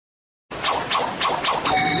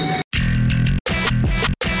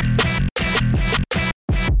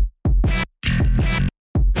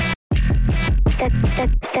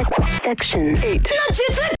Section 8.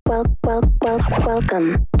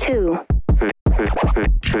 Welcome to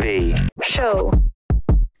the show.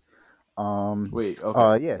 Wait.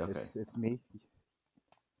 Okay. Yeah. Okay. It's me.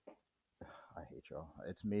 I hate y'all.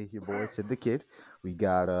 It's me, your boy Sid the Kid. We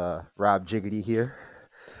got Rob Jiggity here.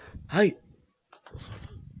 Hi.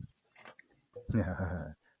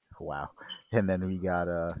 Wow. And then we got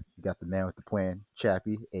the man with the plan,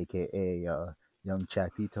 Chappie, aka Young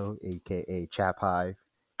Chapito, aka Chap Hive,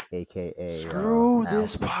 aka Screw Al.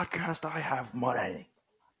 this podcast. I have money.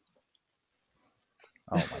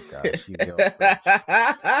 Oh my gosh, you go.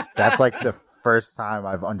 That's like the first time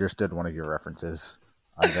I've understood one of your references.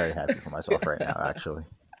 I'm very happy for myself right now, actually.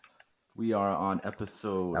 We are on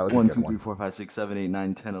episode That was a 1, good 2, one. 3, 4, 5, 6, 7, 8,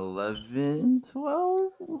 9, 10, 11,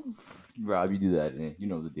 12. Rob, you do that. You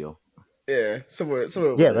know the deal. Yeah, somewhere.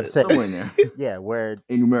 Yeah, but Somewhere in there. yeah, we're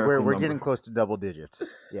A numerical we're number. getting close to double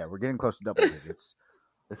digits. Yeah, we're getting close to double digits.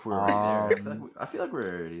 If we're already there. I feel like we're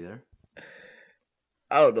already there.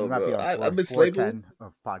 I don't know, We might bro. be on I've been floor mislabeled. 10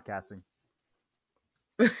 of podcasting.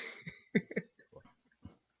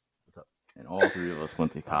 And all three of us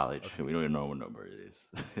went to college. Okay. And we don't even know what number it is.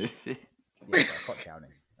 Yeah, bro, fuck counting.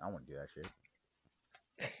 I don't want to do that shit.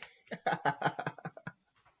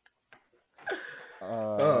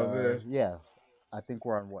 Oh man. Yeah, I think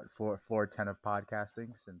we're on what floor 10 of podcasting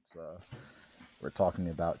since we're talking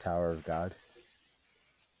about Tower of God.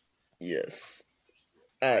 Yes.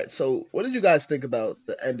 All right. So, what did you guys think about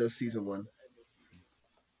the end of season 1?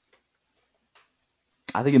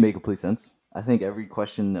 I think it made complete sense. I think every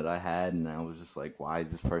question that I had, and I was just like, why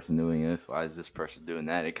is this person doing this? Why is this person doing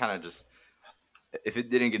that? It kind of just, if it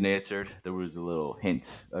didn't get answered, there was a little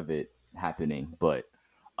hint of it happening. But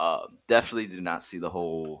definitely did not see the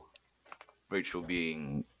whole Rachel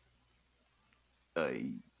being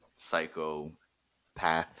a psychopath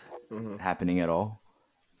happening at all.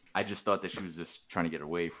 I just thought that she was just trying to get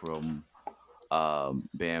away from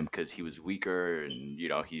Bam because he was weaker, and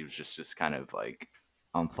he was just kind of like,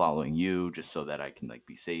 I'm following you just so that I can like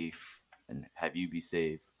be safe and have you be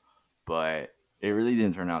safe. But it really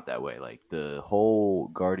didn't turn out that way. Like the whole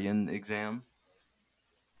Guardian exam,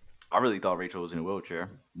 I really thought Rachel was in a wheelchair.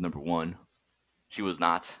 Number one, she was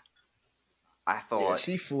not. I Yeah, thought,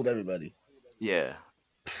 she fooled everybody. yeah,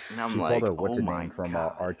 and I'm She called like, her what's oh her my name from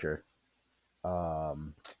god, Archer.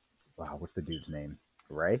 Wow, what's the dude's name?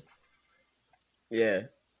 Ray? Yeah.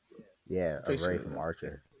 Yeah, Pretty Ray sure from it is.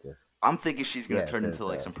 Archer. I'm thinking she's gonna Yeah, turn into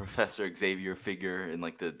like some Professor Xavier figure in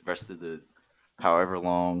like the rest of the however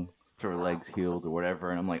long till her legs healed or whatever.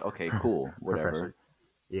 And I'm like, okay, cool, whatever. Professor.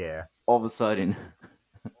 Yeah. All of a sudden,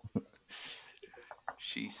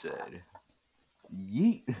 she said,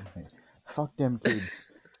 "Yeet." Fuck them kids.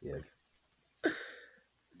 Yeah.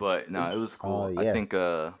 But no, it was cool. I Yeah. think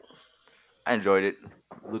I enjoyed it.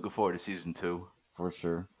 Looking forward to season 2 for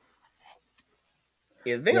sure.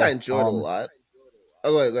 Yeah, the thing I enjoyed a lot.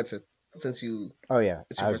 Oh, go ahead, that's it. Since you, Oh yeah.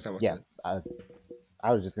 it's your first time watching it.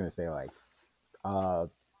 I was just gonna say like, uh,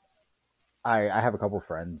 I have a couple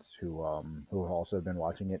friends who have also been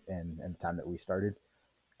watching it and the time that we started,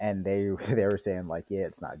 and they they were saying like, yeah,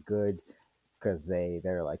 it's not good because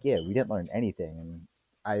they're like, yeah, we didn't learn anything, and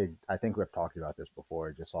I think we've talked about this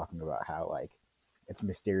before, just talking about how like it's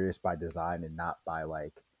mysterious by design and not by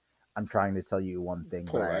like I'm trying to tell you one thing,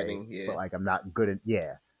 Poor writing, yeah. but like I'm not good at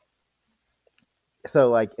So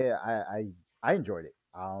like I enjoyed it.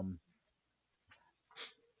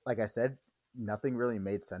 Like I said, nothing really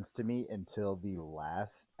made sense to me until the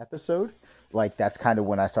last episode. Like that's kind of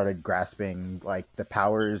when I started grasping like the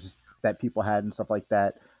powers that people had and stuff like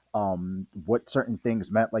that. What certain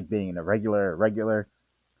things meant, like being an irregular.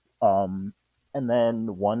 Um, and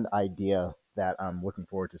then one idea that I'm looking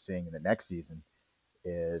forward to seeing in the next season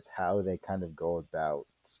is how they kind of go about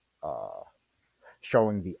uh,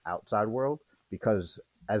 showing the outside world. Because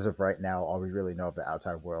as of right now, all we really know of the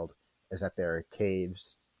outside world is that there are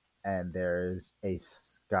caves and there's a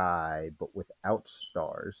sky, but without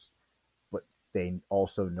stars. But they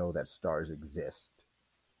also know that stars exist.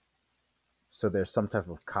 So there's some type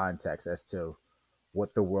of context as to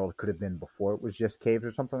what the world could have been before it was just caves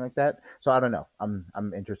or something like that. So I don't know.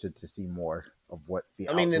 I'm interested to see more of what the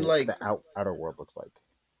I mean, in like outer world looks like.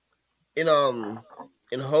 in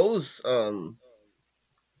Ho's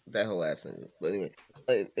that whole ass thing. But anyway,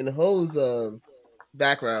 in Ho's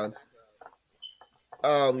background,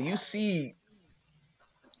 you see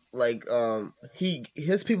like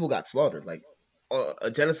his people got slaughtered, like a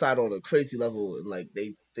genocide on a crazy level, and like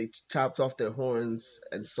they chopped off their horns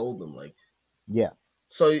and sold them, like Yeah.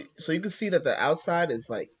 so you can see that the outside is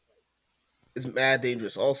like is mad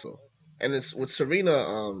dangerous also, and it's with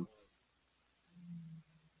Serena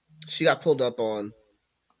she got pulled up on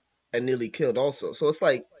and nearly killed also. So it's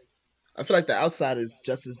like I feel like the outside is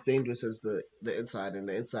just as dangerous as the inside, and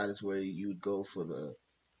the inside is where you would go for the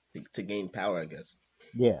to gain power, I guess.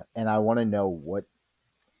 Yeah, and I want to know what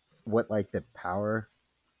like the power,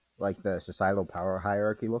 like the societal power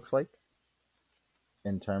hierarchy looks like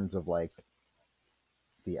in terms of like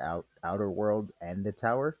the outer world and the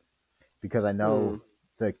tower, because I know Mm,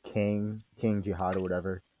 the King Jihad or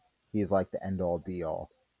whatever, he's like the end all be all,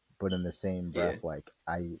 but in the same yeah. breath, like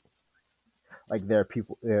I like there are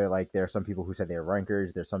people there are some people who said they're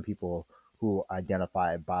rankers. There's some people who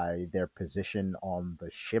identify by their position on the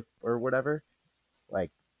ship or whatever,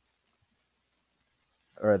 like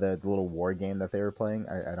or the little war game that they were playing.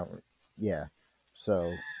 I don't, yeah.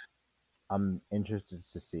 So I'm interested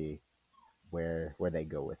to see where they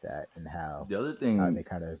go with that and The other how they thing,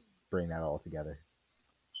 kind of bring that all together.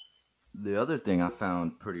 the other thing I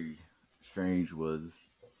found pretty strange was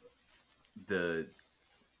the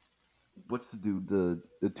what's the dude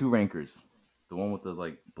the two rankers, the one with the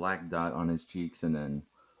like black dot on his cheeks, and then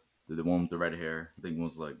the one with the red hair. I think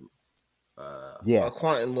was like, Yeah,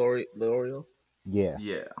 Quant and L'Oreal. yeah.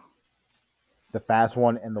 yeah, The fast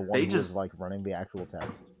one and the one they who was just like running the actual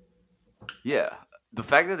test. yeah. The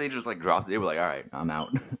fact that they just like dropped, they were like, all right, I'm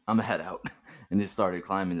out, I'm gonna head out, and just started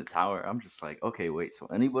climbing the tower. I'm just like, okay, wait, so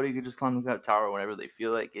anybody could just climb the tower whenever they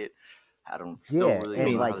feel like it. I don't still Yeah, really I don't and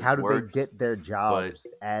know mean, how like how this do they works, get their but jobs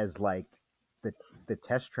as like the the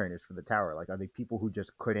test trainers for the tower? Like, are they people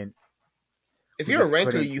if who you're a just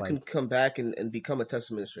ranker, couldn't you like can come back and become a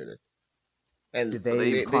test administrator. And did so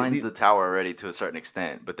they've they climbed the tower already to a certain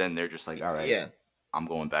extent, but then they're just like, all right, yeah, I'm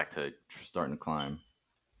going back to starting to climb.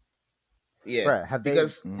 yeah, right,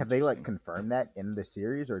 because have they like Interesting. confirmed that in the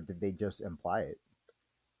series or did they just imply it?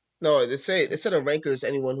 no, they said a ranker is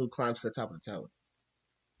anyone who climbs to the top of the tower,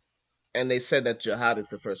 and they said that Jihad is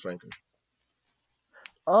the first ranker.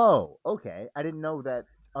 Oh, okay. I didn't know that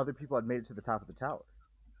other people had made it to the top of the tower.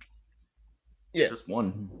 Yeah, Just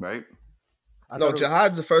one, right? I no, thought it was.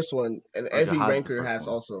 Jihad's the first one, and Or every Jihad's the ranker first has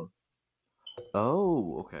one. also.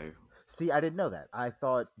 Oh, okay. See, I didn't know that. I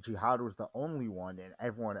thought Jihad was the only one, and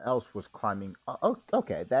everyone else was climbing. Oh,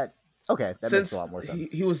 okay. That makes a Since lot more sense.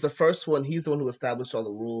 he was the first one, he's the one who established all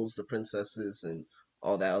the rules, the princesses, and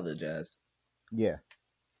all that other jazz. Yeah.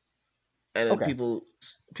 And then Okay.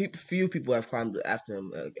 few people have climbed after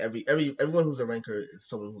him. Everyone who's a ranker is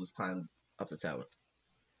someone who's climbed up the tower.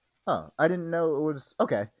 Oh, I didn't know it was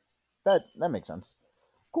okay. That makes sense.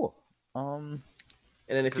 Cool. Um,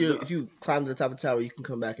 And then Because if you climb to the top of the tower, you can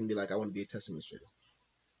come back and be like, I want to be a test administrator.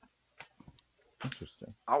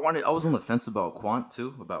 interesting. I was on the fence about Quant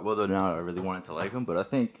too, about whether or not I really wanted to like him, but I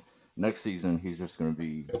think next season he's just gonna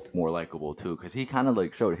be more likable too, because he kind of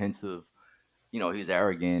like showed hints of, he's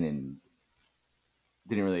arrogant and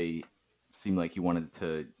didn't really seem like he wanted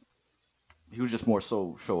to. He was just more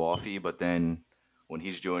so show offy, but then when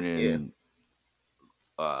he's Yeah, joining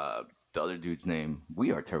the other dude's name,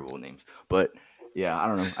 we are terrible with names, but yeah, I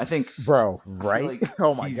don't know. Bro, I feel right? like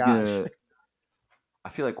Oh my he's gosh. gonna. I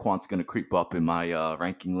feel like Quant's gonna creep up in my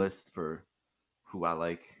ranking list for who I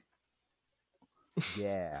like.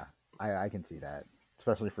 Yeah, I can see that,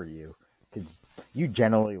 especially for you, because you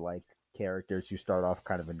generally like characters who start off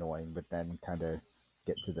kind of annoying, but then kind of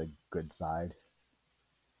get to the good side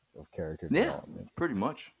of character Yeah, development. pretty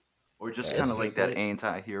much. Or just that's kind a of good like that point.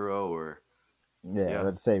 anti-hero, or Yeah, yeah,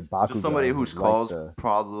 let's say just somebody Bakugo who's is like caused the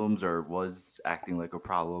problems or was acting like a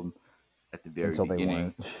problem at the very until they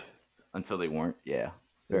beginning weren't. until they weren't. Yeah,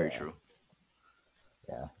 very Yeah, true.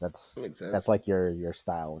 yeah, That makes that's sense. like your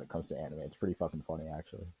style when it comes to anime. It's pretty fucking funny,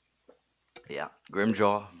 actually. Yeah,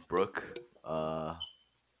 Grimjaw, Brook,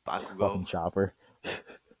 Fucking Bakugo, Chopper.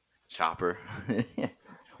 Chopper.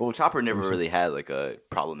 Well, Chopper We never should. really had like a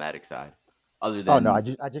problematic side, other Oh no, than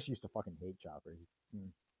I just used to fucking hate Chopper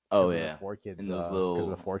oh because of the yeah, four kids. and those Because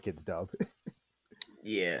of little the four kids dub.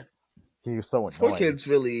 Yeah, He was so Four annoying. Kids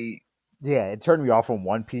really. Yeah, it turned me off from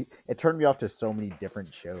One Piece. It turned me off to so many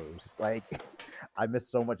different shows. Like, I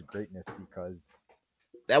missed so much greatness because.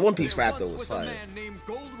 That One Piece There rap though once was was a fire. man named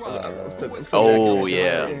Gold I'm, Roger I'm, I'm Uh, still, who I'm was still famous backing oh for that his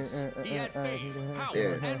shit. yeah, ways. He had fame, power,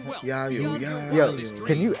 Yeah. and wealth Yeah, yo, beyond your yeah, Yo, wildest yo.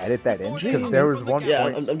 can you dreams. edit that in? Before they Because hung there him was from the one Yeah,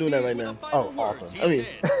 point. gallows, I'm doing that these right were the now. final Oh, words awesome. he I mean,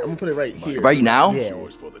 said. I'm gonna put it right here. right now, Yeah.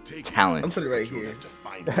 talent, I'm putting it right here.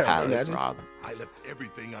 talent, Imagine. Rob. I left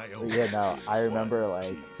everything I But owned. yeah, no, I for remember one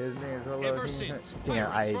like his piece. name's Hello. Ever since, Yeah,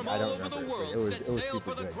 pirates from I all don't over the remember, but world it set was sail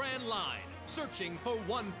super for the good. Grand Line, searching for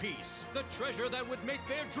One Piece, the treasure that would make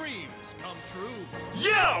their dreams come true.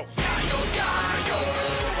 Yo!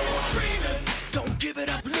 Don't give it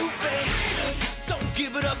up, Luffy. Don't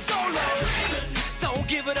give it up, Zolo. Don't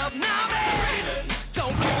give it up, Nami.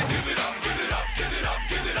 Don't give it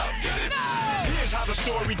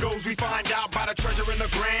story goes, we find out about a treasure in the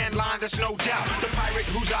Grand Line, there's no doubt. The pirate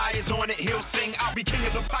whose eye is on it, he'll sing, I'll be king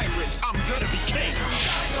of the pirates, I'm gonna be king.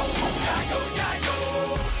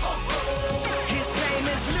 His name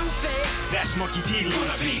is Luffy. That's Monkey D.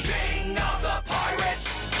 Luffy. King of the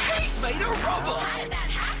pirates. He's made of rubber. How did that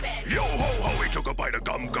happen? Yo ho ho, he took a bite of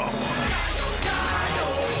gum gum.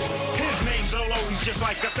 His name's Zolo, he's just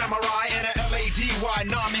like a samurai and a Lady.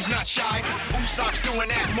 Nami's not shy. Usopp's doing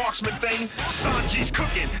that marksman thing. Sanji's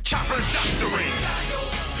cooking, Chopper's doctoring.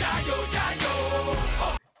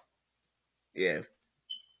 Yeah,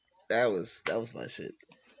 that was my shit.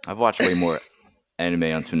 I've watched way more anime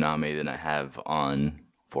on Toonami than I have on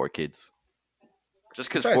 4Kids. Just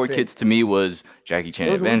because I'm trying to 4Kids to me was Jackie Chan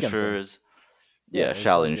It was a weekend Adventures, Yeah, yeah, it was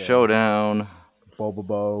Shaolin like, yeah. Showdown,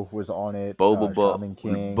 Bobobo was on it. Bobobo. Shaman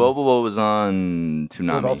King. Bobobo was on It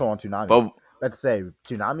Toonami. was also on Toonami. Bob- Let's say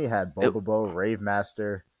Toonami had Bobobo, Rave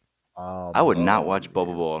Master. I would not watch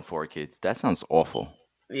Bobobo on 4Kids. That sounds awful.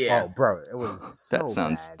 Yeah, Oh, bro, it was so That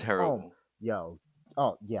sounds bad. terrible. Oh, yo.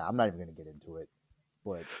 Oh, yeah, I'm not even gonna get into it.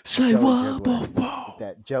 But Say Jelly what, Jiggler- Bobo?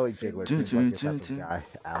 that Jelly Jiggler seems like your type of guy.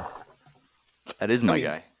 Al. That is my I mean,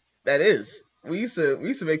 guy. that is. We used to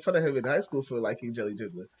make fun of him in high school for liking Jelly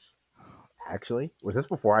Jiggler. Actually, was this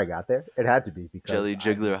before I got there? It had to be because Jelly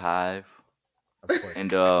Jiggler Hive. Of course.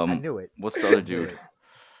 And I knew it. what's the other I knew dude?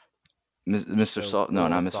 it. Mr. So, Soft? No,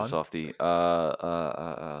 not Little Mr. Son? Softy.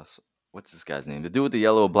 What's this guy's name? The dude with the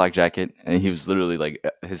yellow black jacket, and he was literally like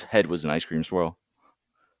his head was an ice cream swirl.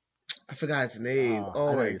 I forgot his name. I Oh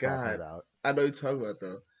know my what you're talking god, about. I know what you're talking about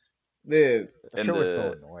though. Man, The And show was so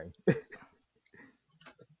the- annoying.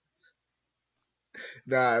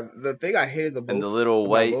 nah. The thing I hated the most And the little about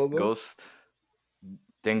white Bobo- ghost,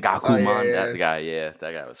 Dengakuman, Oh, yeah. that guy, yeah,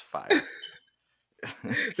 that guy was fire.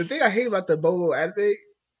 The thing I hate about the Bobo anime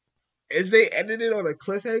is they ended it on a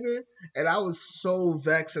cliffhanger, and I was so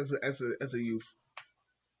vexed as a youth.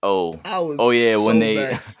 Oh, I was yeah, so when they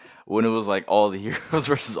vexed. when it was like all the heroes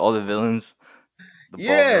versus all the villains, the ball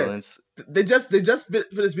Yeah. villains. They just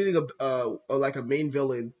finished beating a main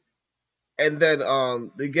villain, and then I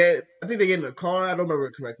think they get in a car. I don't remember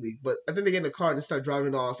it correctly, but I think they get in a car and they start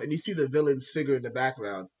driving off, and you see the villain's figure in the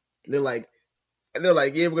background. And they're like,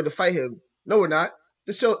 yeah, we're gonna fight him. No, we're not.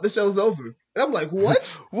 The show's over. And I'm like,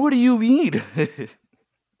 what? What do you mean?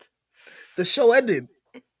 The show ended,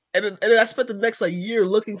 and then I spent the next year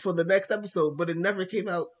looking for the next episode, but it never came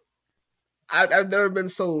out. I've never been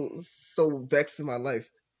so vexed in my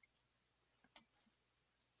life.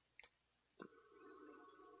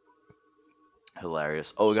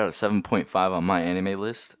 Hilarious. Oh, we got a 7.5 on my anime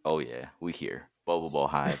list. Oh yeah, we here. Bobobo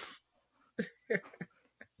Hive.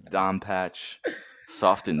 Dom Patch.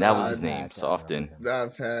 Soften. That was his name. Patch, I Soften. remember him. Nah,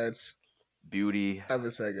 Patch. Beauty. I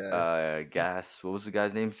miss that guy. Gas. What was the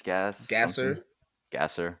guy's name? Gas. Gasser, something?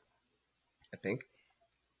 Gasser. I think.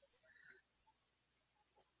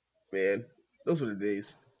 Man, those were the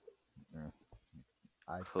days.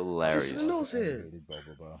 I Hilarious. Just knows it. hated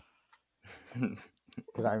Bobobo.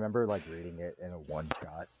 Because I remember reading it in a one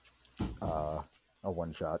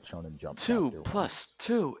shot Shonen Jump. 2 chapter plus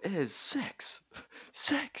 2 is 6.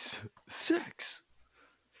 6. 6.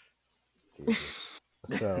 once.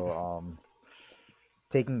 Jesus. So,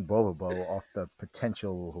 taking Bobobo off the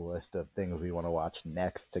potential list of things we want to watch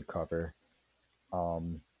next to cover,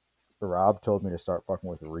 Rob told me to start fucking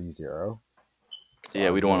with ReZero. So Yeah,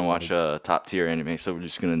 I we don't want to really- watch top tier anime, so we're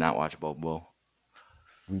just gonna not watch Bobobo.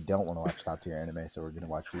 We don't want to watch top tier anime, so we're gonna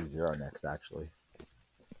watch ReZero next. Actually,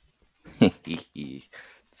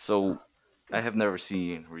 So, I have never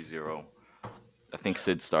seen ReZero. I think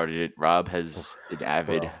Sid started it. Rob has an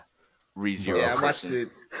avid ReZero. Yeah, I watched person. it.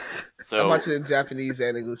 So I watched it in Japanese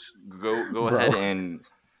and English. go Bro.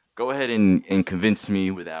 ahead and convince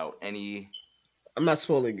me without any I'm not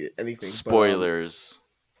spoiling it, anything. spoilers.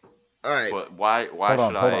 But, all right, But why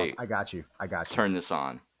hold should on. I I got you. turn this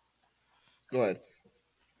on? go ahead.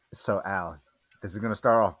 So, Al, this is gonna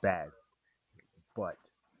start off bad, but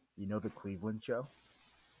you know the Cleveland show.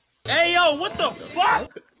 Hey yo, what the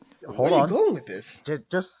fuck? Hold Where are on. you going with this?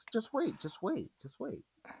 Just wait.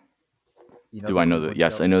 You know Do the I know Cleveland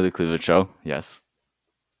Yes, show? I know the Cleveland show. Yes.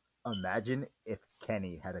 Imagine if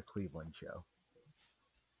Kenny had a Cleveland show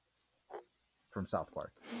from South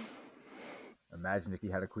Park. Imagine if he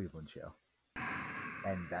had a Cleveland show,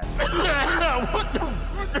 and that's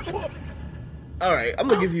All right, I'm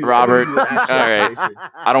gonna give you Robert, I'm gonna give you an actual all right. explanation.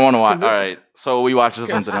 I don't want to watch. Cause All right. So are we watching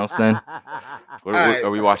Yes. something else then? right. Are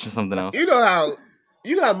we watching something else? You know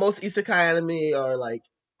how most isekai anime are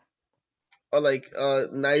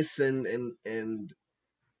nice and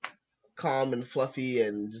calm and fluffy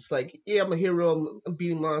and just like, yeah, I'm a hero. I'm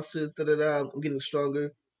beating monsters. Da da da. I'm getting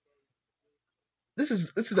stronger. This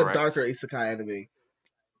is a Correct. darker isekai anime.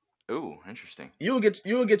 Ooh, interesting. You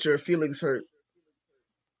will get your feelings hurt.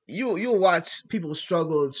 You'll watch people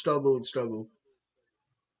struggle and struggle and struggle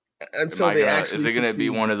Am until I they gonna? Is actually it gonna be succeed.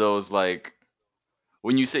 one of those like?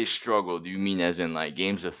 When you say struggle, do you mean as in like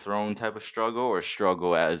Games of Thrones type of struggle, or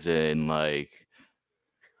struggle as in like?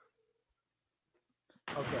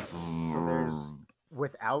 Okay, so there's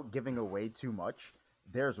without giving away too much.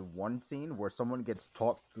 There's one scene where someone gets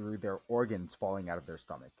talked through their organs falling out of their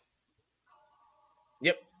stomach.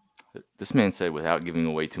 Yep. This man said without giving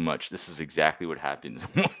away too much. This is exactly what happens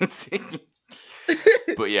in one scene.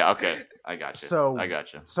 But yeah, okay, I got you. I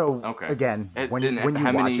got you. So Okay. again, when you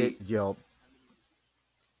how watch many? it, you'll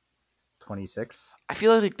 26. I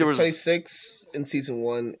feel like there It's was 26 in season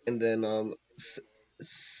 1, and then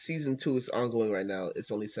season 2 is ongoing right now.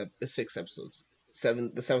 It's only it's 6 episodes.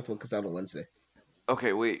 The 7th one comes out on Wednesday.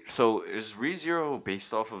 Okay, wait. So is ReZero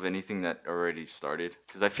based off of anything that already started?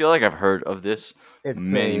 Because I feel like I've heard of this It's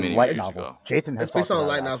many a many light years novel. ago. Jason has It's based talked on a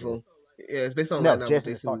about light it, actually. novel. Yeah, it's based on a No, light novel.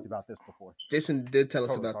 Jason has talked about this before. Jason did tell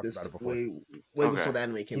us Totally about talked this about it before. way Okay. before the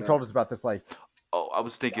anime came He out. told us about this like Oh, I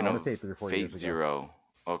was thinking I wanna of say 3 or 4 Fate years ago. Zero.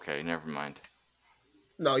 Okay, never mind.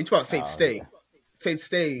 No, you talk about Fate Stay. yeah. Fate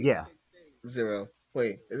Stay Yeah. 0.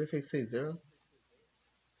 Wait, is it Fate Stay 0?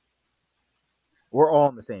 We're all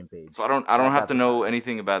on the same page. So I don't have That's to what know matters.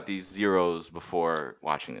 anything about these zeros before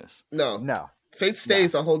watching this. No. Fate Stay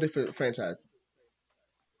is a whole different franchise.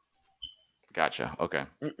 Gotcha. Okay.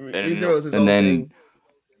 ReZero is his And own then thing.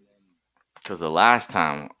 because the last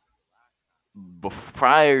time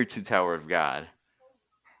prior to Tower of God,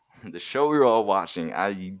 the show we were all watching,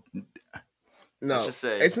 No, let's just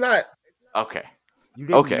say it's not. Okay. You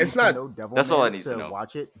didn't Okay. need It's to not. know Devilman That's all I need to to know.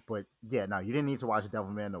 watch it, but yeah, no, you didn't need to watch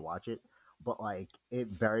Devilman to watch it, but like it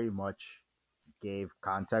very much gave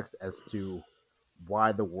context as to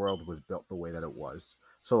why the world was built the way that it was.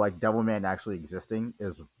 So like Devilman actually existing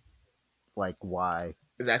is like why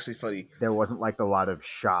It's actually funny. there wasn't like a lot of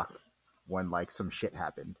shock when like some shit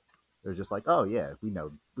happened. It was just like, oh yeah,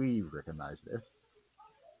 we recognize this.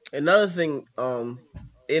 Another thing,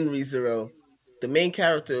 in ReZero, the main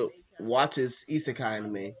character watches isekai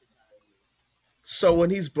anime. So when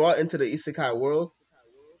he's brought into the isekai world,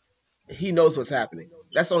 he knows what's happening.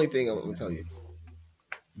 That's the only thing I'm gonna tell you.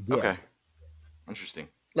 Yeah. Okay. Interesting.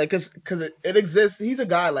 Like, cause it exists. He's a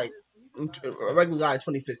guy like a regular guy.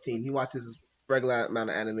 2015. He watches regular amount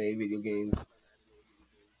of anime, video games,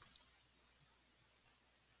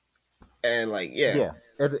 and like Yeah,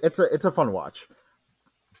 it's a fun watch.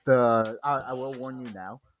 I will warn you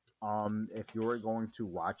now. If you're going to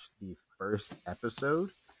watch the first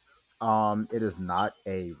episode, it is not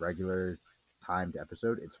a regular timed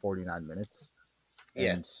episode. It's 49 minutes.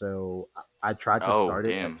 Yeah. And so I tried to start it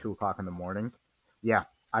damn. at 2:00 in the morning. Yeah,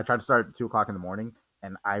 I tried to start at 2:00 in the morning,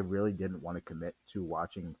 and I really didn't want to commit to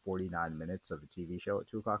watching 49 minutes of a TV show at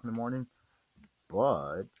 2:00 in the morning.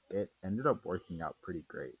 But it ended up working out pretty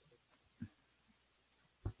great.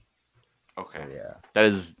 Okay. So, yeah.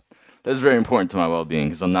 That's very important to my well-being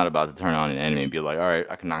because I'm not about to turn on an anime and be like, all right,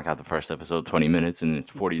 I can knock out the first episode 20 minutes and it's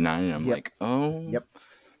 49 and I'm Yep. like, oh, Yep.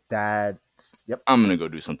 Yep. I'm gonna go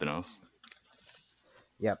do something else.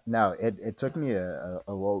 Yep. No, it took me a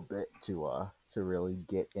little bit to really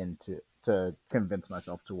get into to convince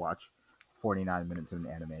myself to watch 49 minutes of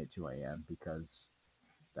an anime at 2 a.m. because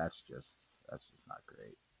that's just not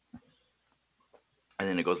great. And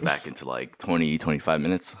then it goes back into like 20, 25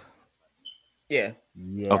 minutes. Yeah.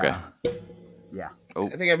 Yeah. Okay. Yeah. Oh.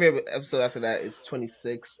 I think every episode after that is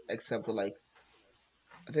 26, except for like,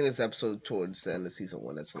 I think this episode towards the end of season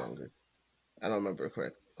 1 that's longer. I don't remember it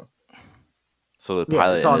correct. So the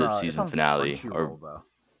pilot it's and on, the it's season on finale Crunchyroll, are though.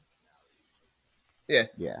 Yeah.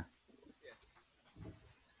 Yeah.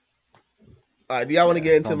 All right. Do y'all want to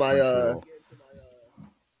get it's into on my Crunchyroll.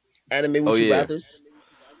 anime would you rathers?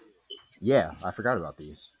 Yeah, I forgot about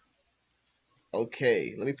these.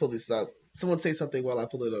 Okay, let me pull this up. Someone say something while I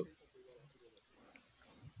pull it up.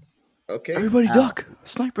 Okay. everybody duck.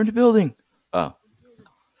 Sniper in the building. Oh.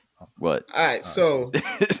 What? All right, so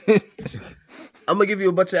I'm gonna give you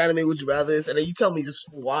a bunch of anime would you rather's, and then you tell me just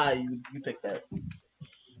why you picked that.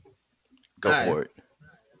 Go for it.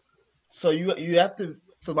 So you have to.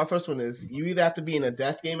 So my first one is you either have to be in a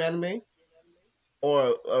death game anime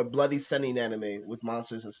or a bloody sunning anime with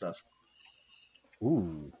monsters and stuff.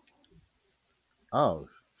 Ooh. Oh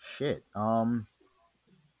shit. For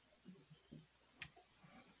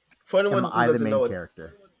anyone am who I the doesn't main know it,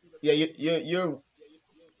 character? yeah, you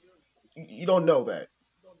don't know that.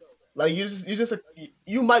 Like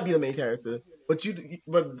you might be the main character, but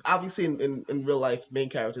obviously in real life, main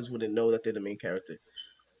characters wouldn't know that they're the main character.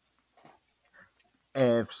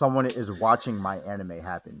 If someone is watching my anime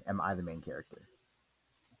happen, am I the main character?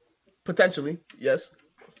 Potentially, yes.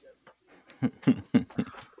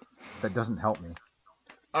 That doesn't help me.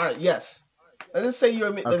 All right, yes. Let's just say you're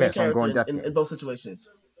the Okay, main so I'm going character Death in Game. both situations.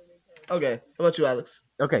 Okay, how about you, Alex?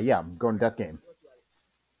 Okay, yeah, I'm going Death Game.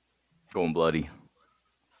 Going bloody.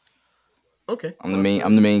 Okay, I'm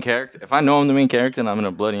the main character. If I know I'm the main character and I'm in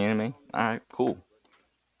a bloody anime, all right, cool.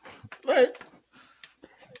 All right.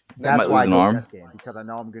 That's Might why lose I an go arm. Death Game, because I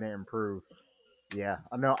know I'm gonna improve. Yeah,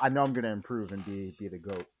 I know I'm gonna improve and be the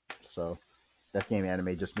GOAT. So Death Game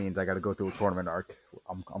anime just means I got to go through a tournament arc.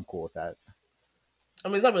 I'm cool with that. I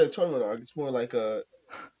mean, it's not really a tournament arc. It's more like a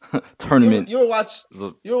Tournament. You ever watch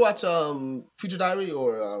Future Diary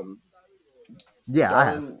or Yeah, I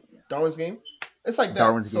have. Darwin's Game? It's like that.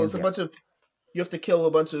 Darwin's So Game, it's a yeah. bunch of you have to kill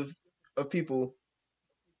a bunch of people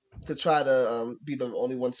to try to be the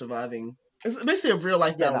only one surviving. It's basically a real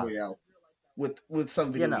life Yeah, battle no. royale with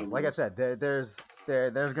some video game. Like I rules. said, there's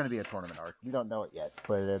going to be a tournament arc. We don't know it yet,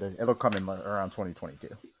 but it'll come in around 2022.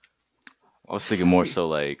 I was thinking more so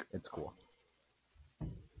like It's cool.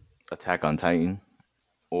 Attack on Titan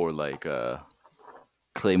or like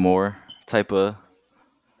Claymore type of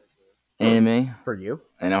anime. For you?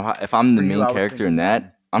 And if I'm the For you, main I was character in thinking,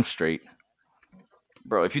 that, I'm straight.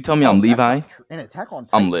 Bro, if you tell me I'm that's Levi, not true. In Attack on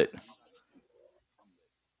Titan, I'm lit.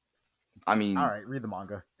 I mean, all right, read the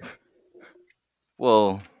manga.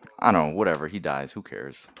 well, I don't know, whatever. He dies. Who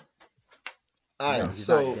cares? All No, right, he's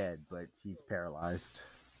so not dead, but he's paralyzed.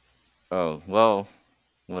 Oh, well,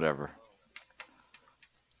 whatever.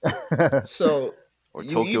 so Or you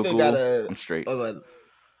Tokyo either Ghoul. gotta I'm straight. oh, go ahead.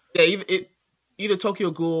 Yeah, either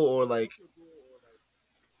Tokyo Ghoul or like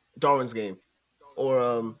Darwin's Game, or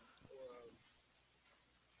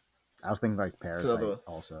I was thinking like Parasite another-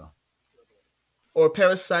 also. or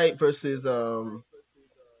Parasite versus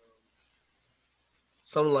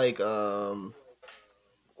some like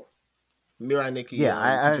Mirai Nikki. Yeah,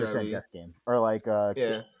 I Future understand Diary. Death Game. Or like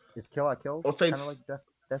Yeah. is Kill la Kill Or kind Fates. of like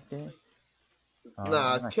Death Game?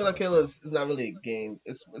 Nah, not Kill la sure. Kill is not really a game.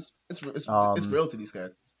 It's real to these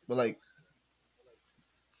characters. But like,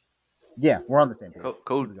 Yeah, we're on the same page.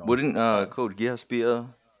 Code wouldn't Code Geass be a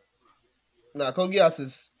nah, Code Geass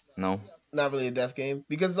is no? not really a death game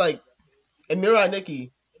because like in Mirai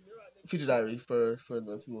Nikki, Future Diary for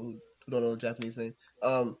the people who don't know the Japanese name.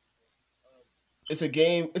 It's a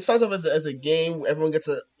game. It starts off as a game where everyone gets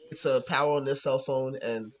a power on their cell phone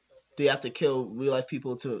and they have to kill real life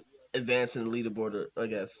people to advance in the leaderboard, I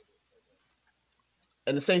guess.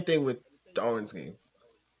 And the same thing with Darwin's Game.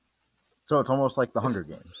 So it's almost like the Hunger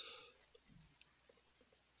Games.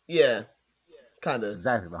 Yeah, kind It's of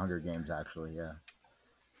exactly the Hunger Games, actually. Yeah.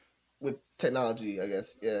 with technology, I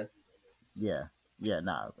guess. Yeah. Yeah.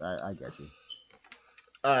 No, I get you.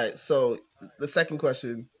 All right. So the second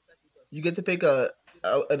question, you get to pick an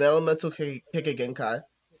elemental Kekkei Genkai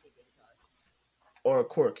or a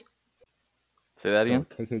quirk. Say that So again.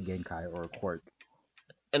 KK Genkai or a quirk.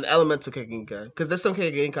 An elemental Kekkei Genkai, because there's some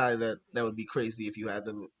Kekkei Genkai that would be crazy if you had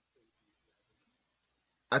them.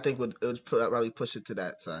 I think it would probably push it to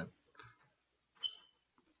that side.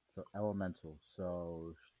 So elemental.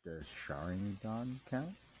 So does Sharingan count?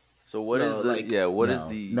 So what No, is the like- what is no,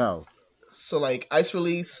 the no? So like ice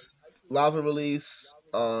release, lava release,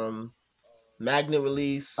 magnet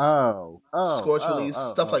release, scorch release,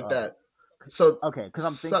 stuff like that. So Okay, because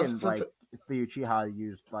I'm stuff- thinking stuff like the Uchiha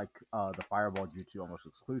used like the Fireball Jutsu almost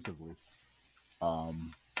exclusively.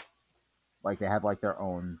 Like they have like their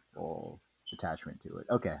own little attachment to it.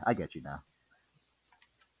 Okay, I get you now.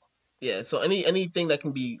 yeah, so anything that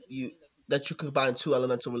can be that you combine two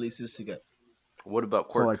elemental releases to get. what about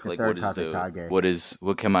So, quirk? like, the what third is Kazekage.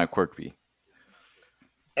 what can my quirk be?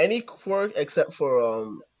 Any quirk except for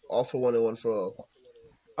all for one and one for all.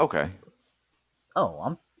 Okay.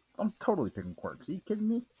 Oh, I'm totally picking quirks. Are you kidding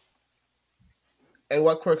me? And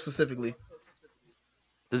what quirk specifically?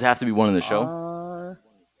 Does it have to be one in the show?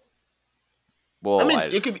 Well, I mean,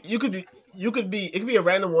 it could be a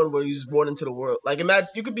random one where you're just born into the world. Like imagine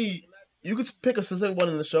you could pick a specific one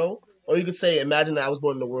in the show, or you could say, imagine that I was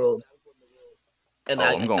born in the world, and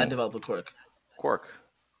I develop a quirk. Quirk.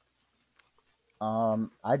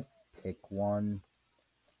 I'd pick one.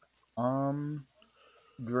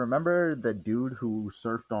 Do you remember the dude who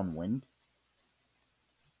surfed on wind?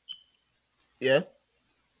 Yeah.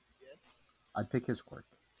 I'd pick his quirk.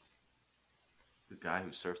 The guy who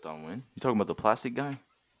surfed on wind. You talking about the plastic guy?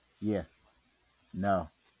 Yeah. No.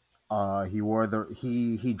 He wore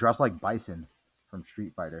he dressed like Bison from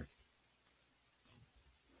Street Fighter.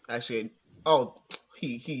 Actually,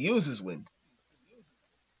 he uses wind.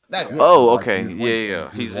 That guy. Oh, like, okay. he's Yeah, wind-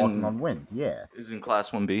 yeah. He's walking on wind. Yeah, He's in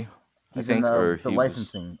Class 1B, I he's think, in or the he was.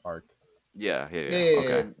 licensing arc. Yeah. Yeah,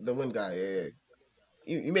 Okay. the wind guy. Yeah.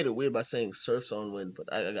 You made it weird by saying surfs on wind,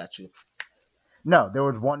 but I got you. No, there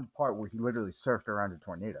was one part where he literally surfed around a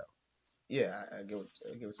tornado. Yeah, I get what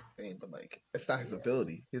you're saying, but like, it's not his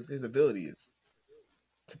ability. His ability is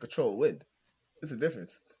to control wind. It's a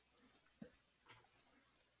difference.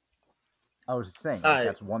 I was just saying, Alright.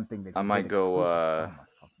 that's one thing that he I might did go, exclusive. Oh my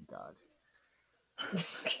fucking god.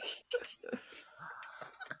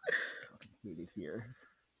 Fucking hate it here.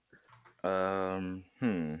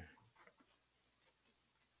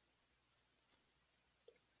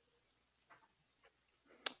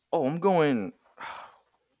 Oh, I'm going.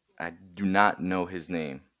 I do not know his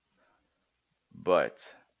name,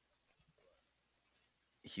 but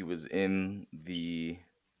he was in the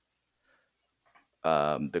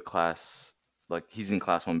class. Like, he's in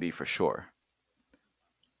Class 1B for sure,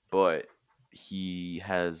 but he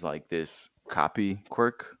has like this copy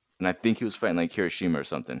quirk, and I think he was fighting like Hiroshima or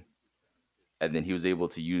something, and then he was able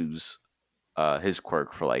to use his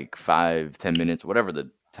quirk for like 5-10 minutes, whatever the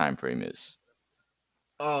time frame is.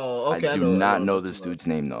 Oh, okay. I do not know this dude's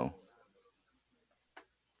name though.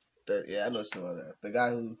 I know something about that. The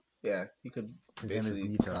guy who, he could His name is basically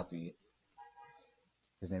Nito. copy it.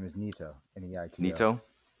 His name is Nito. N-E-I-T-O. Nito?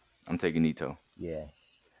 I'm taking Nito. Yeah.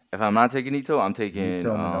 If I'm not taking Nito, I'm taking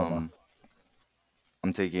Nito Minoma.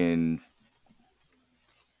 I'm taking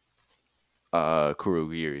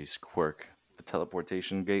Kurogiri's quirk, the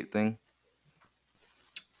teleportation gate thing.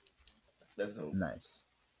 That's dope. Nice.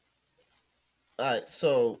 All right,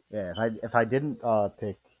 so Yeah, if I didn't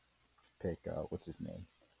pick what's his name,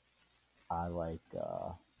 I like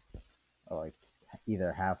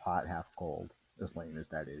either half hot, half cold. As lame as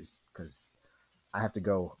that is, because I have to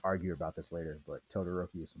go argue about this later. But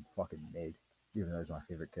Todoroki is some fucking mid, even though he's my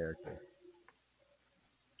favorite character.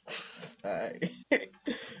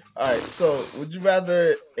 all right. So, would you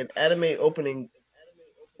rather an anime opening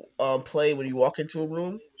play when you walk into a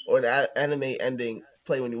room, or an anime ending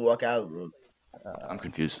play when you walk out of the room? I'm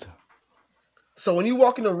confused. So when you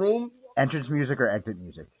walk in a room, Entrance music or exit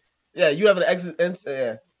music? Yeah, you have an exit.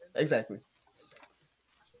 Yeah, exactly.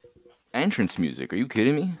 Entrance music? Are you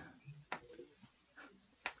kidding me?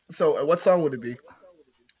 So, what song would it be?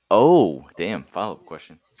 Oh, damn. Follow-up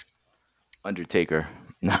question. Undertaker.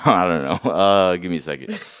 No, I don't know. Give me a second.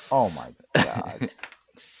 Oh my god.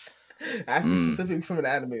 Ask me specifically from an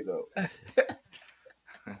anime though.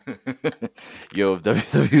 Yo, if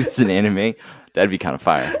WWE is an anime, that'd be kind of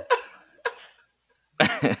fire.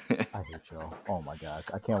 I hate y'all. Oh my god.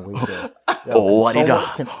 I can't wait to.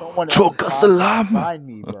 Can someone Choke else salam. sign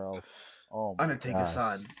me, bro? Oh my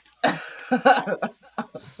Undertaker-san.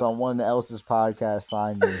 Someone else's podcast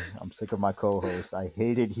sign me. I'm sick of my co-host. I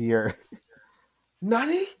hate it here.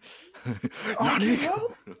 Nani? Nani?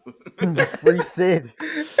 Free Sid.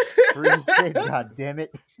 Free Sid, god damn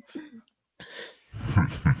it.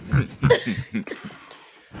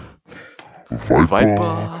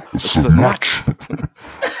 Viper Snatch.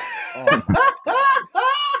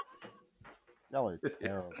 Y'all are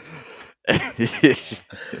terrible.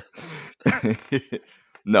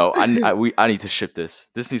 No, I need to ship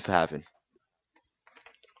this. This needs to happen.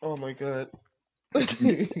 Oh my god.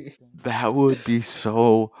 That would be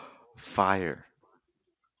so fire.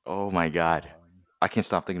 Oh my god. I can't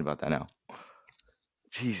stop thinking about that now.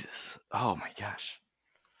 Jesus. Oh my gosh.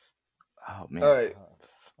 Oh man. All right.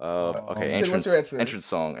 Okay. Sid, what's your answer? Entrance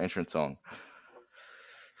song.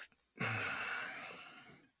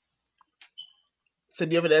 So,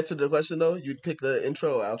 do you have an answer to the question though? You'd pick the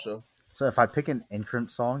intro or outro? So if I pick an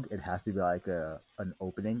entrance song, it has to be like an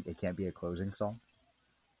opening. It can't be a closing song.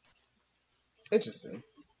 Interesting.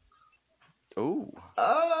 Ooh.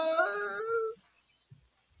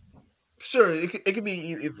 Sure. It could be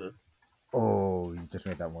either. Oh, you just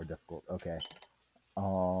made that more difficult. Okay.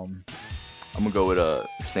 I'm gonna go with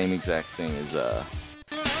same exact thing as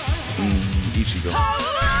Ichigo.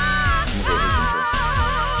 I'm gonna go with his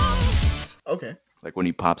intro. Okay. Like when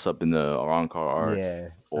he pops up in the Arrancar arc. Yeah.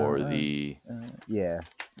 Or the. Yeah.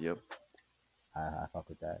 Yep. I fuck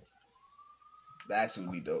with that. That actually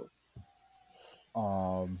would be dope.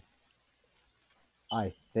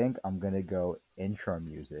 I think I'm gonna go intro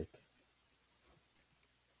music.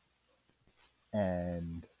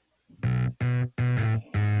 And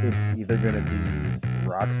it's either gonna be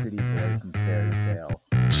Rock City Boy from Fairy Tail.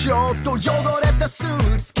 ちょっと汚れたス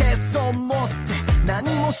ーツケースを持って何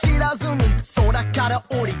も知らずに空から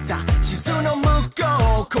降りた地図の向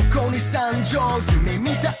こうここに山上夢見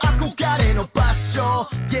た憧れの場所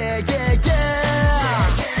Yeah yeah yeah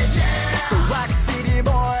The Rock City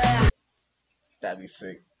boy That'd be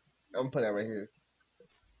sick. I'm putting that right here.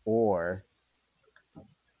 Or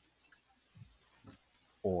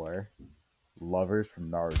Lovers from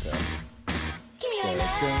Naruto. 君は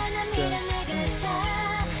涙流した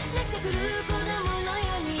泣きくる子供のよ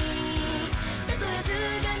うにたとえ図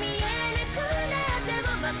が見えなくなっても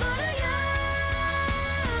守るよ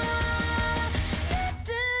夏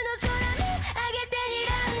の空見上げて睨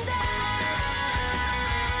んだ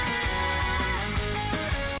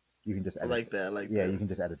You can just I edit. like that. I like Yeah, that. you can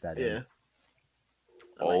just edit that Yeah. in.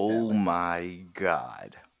 Oh my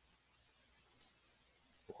god.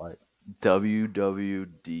 What?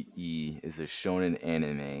 WWDE is a shonen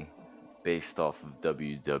anime based off of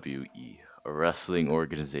WWE, a wrestling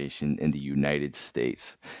organization in the United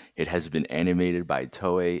States. It has been animated by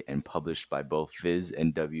Toei and published by both Viz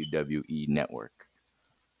and WWE Network.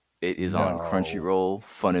 It is on No. Crunchyroll,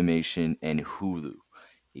 Funimation, and Hulu.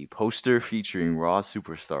 A poster featuring Raw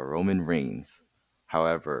superstar Roman Reigns.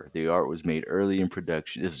 However, the art was made early in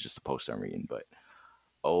production. This is just a poster I'm reading, but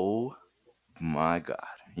oh my god.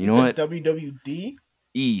 You know what? WWD?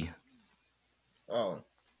 E. Oh,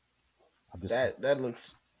 I'm just that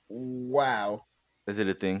looks wow. Is it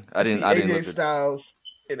a thing? I didn't see look AJ at Styles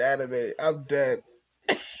in anime. I'm dead.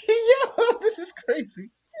 Yo, this is crazy.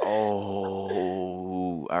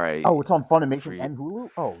 Oh, all right. Oh, it's on Funimation Free- and Hulu?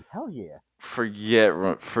 Oh, hell yeah. Forget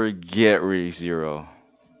ReZero.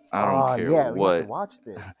 I don't care yeah, we have to what. watch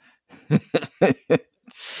this.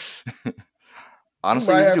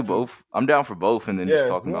 Honestly, might we can do have to. both. I'm down for both, and then just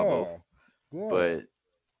talking about both. Yeah. But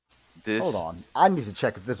this, Hold on. I need to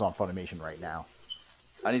check if this is on Funimation right now.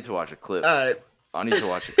 I need to watch a clip. All right. I need to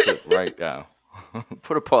watch a clip right now.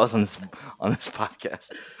 Put a pause on this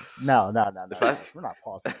podcast. No. If I- We're not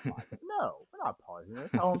pausing this podcast. No, we're not pausing this.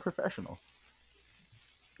 How unprofessional.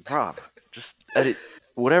 Rob, just edit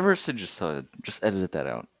whatever Sid just said. Just edit that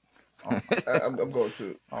out. I'm going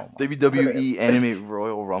to. Oh, WWE Anime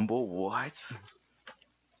Royal Rumble. What?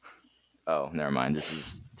 Oh, never mind. This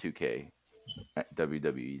is 2K.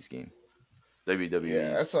 WWE's game. WWE's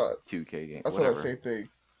Yeah, I saw it. 2K game. I saw that Whatever. same thing.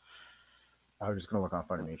 I was just going to look on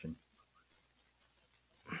Funimation.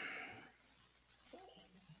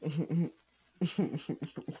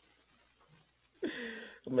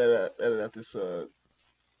 I'm gonna edit out this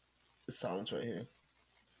silence right here.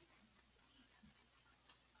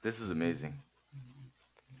 This is amazing.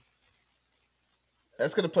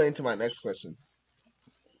 That's gonna play into my next question.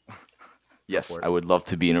 Yes, for it. I would love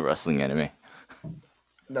to be in a wrestling anime.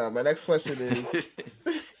 No, my next question is: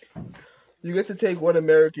 you get to take one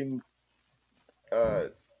American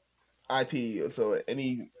IP, so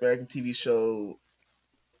any American TV show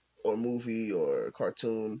or movie or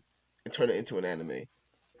cartoon, and turn it into an anime.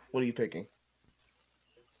 What are you picking?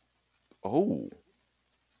 Oh.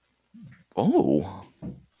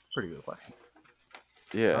 Pretty good question.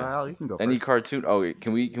 Yeah. You can go Any first. cartoon? Oh, wait,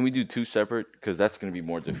 can we do two separate? Because that's gonna be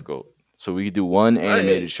more difficult. So we could do one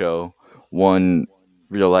animated show, one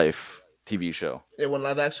real life TV show. Yeah, one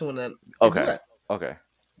live action, one that. Okay. Okay.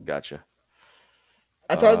 Gotcha.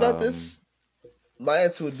 I thought about this. My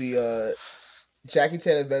answer would be Jackie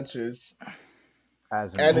Chan Adventures,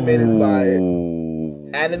 As an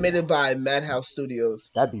animated by Madhouse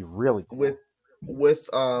Studios. That'd be really cool. With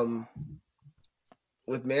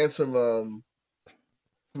Mans from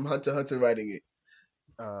Hunter x Hunter writing it.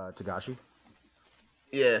 Tagashi,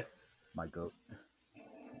 Yeah. my goat.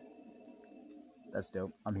 That's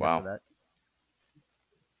dope. I'm here Wow. for that.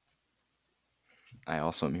 I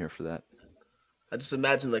also am here for that. I just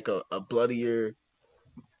imagine like a bloodier,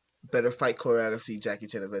 better fight choreography Jackie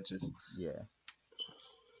Chan Adventures. Yeah.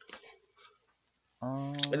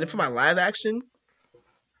 And then for my live action,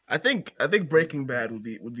 I think Breaking Bad would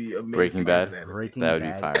be amazing. Breaking Bad? as an anime. Breaking That would be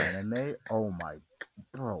Bad fire. anime. Oh my,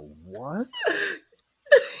 bro, what?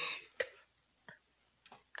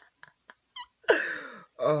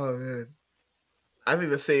 Oh man, I think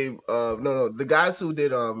the same. No, the guys who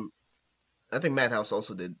did I think Madhouse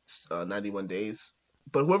also did 91 Days,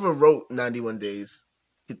 but whoever wrote 91 Days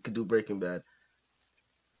could do Breaking Bad.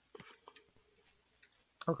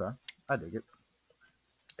 Okay, I dig it.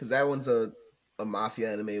 Because that one's a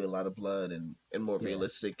mafia anime with a lot of blood and more Yeah.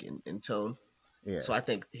 realistic in tone. Yeah. So I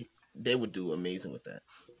think they would do amazing with that.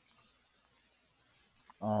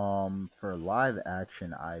 For live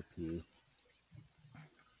action IP,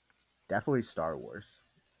 definitely Star Wars.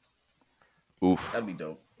 Oof. That'd be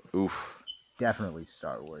dope. Oof. Definitely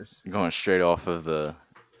Star Wars. Going straight off of the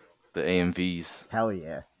The AMVs. Hell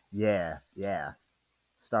yeah. Yeah.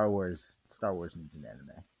 Star Wars needs an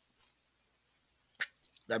anime.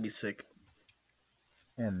 That'd be sick.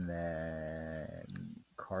 And then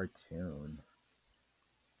cartoon.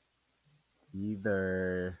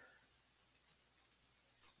 Either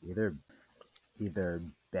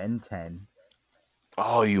Ben 10.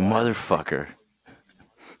 Oh, you motherfucker.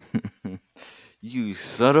 You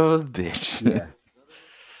son of a bitch. Yeah.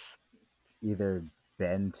 Either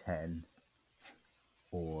Ben 10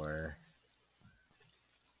 or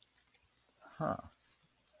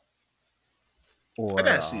or I can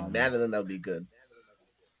actually imagine that would be good.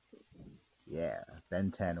 Yeah,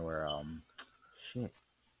 Ben 10 or shit.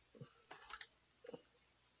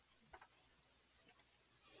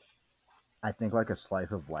 I think like a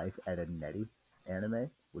slice of life at a Netty anime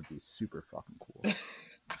would be super fucking cool.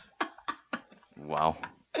 Wow.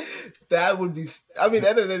 That would be. I mean,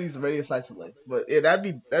 Ed and Eddie's already a slice of life, but yeah,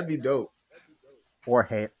 that'd be dope. Or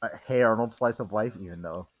Hey Arnold slice of life, even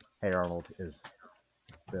though Hey Arnold is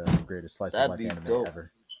the greatest slice of life anime dope.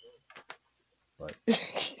 ever. But we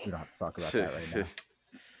don't have to talk about that right now.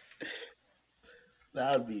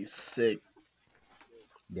 That would be sick.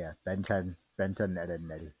 Yeah, Ben 10, Ed and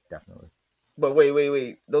Nettie, definitely. But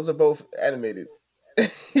wait. Those are both animated.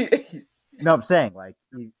 No, I'm saying like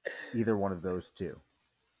either one of those two.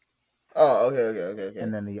 Oh, okay.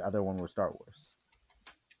 And then the other one was Star Wars.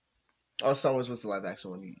 Oh, Star Wars was the live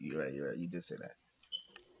action one. You're right. You did say that.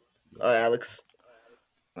 All right, Alex.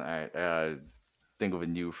 All right. Think of a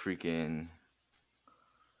new freaking.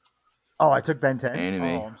 Oh, I took Ben 10? Anime.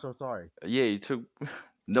 Oh, I'm so sorry. Yeah, you took.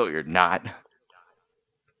 No, you're not.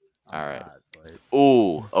 I'm all right. not, but...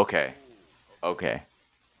 Oh, okay.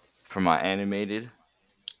 For my animated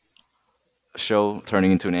show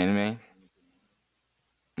turning into an anime,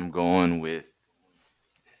 I'm going with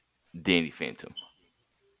Danny Phantom.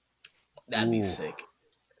 That'd be sick.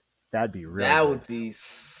 That'd be real. That would be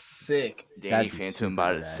sick. Danny Phantom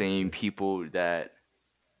by the same people that.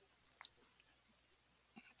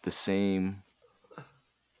 The same.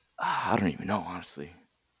 I don't even know, honestly.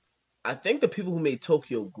 I think the people who made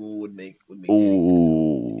Tokyo Ghoul would make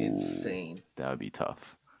insane. That would be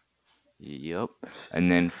tough. Yep.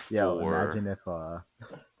 And then imagine if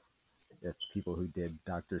people who did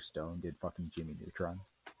Dr. Stone did fucking Jimmy Neutron.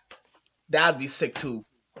 That'd be sick too.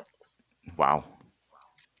 Wow.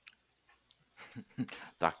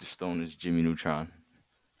 Dr. Stone is Jimmy Neutron.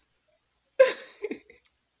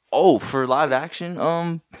 Oh, for live action,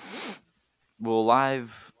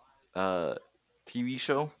 live TV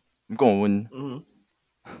show, I'm going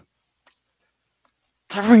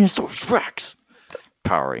Tyrannosaurus Rex.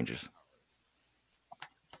 Power Rangers.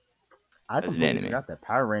 I completely forgot that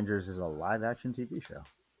Power Rangers is a live action TV show.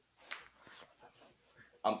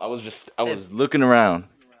 I was looking around.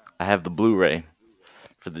 I have the Blu-ray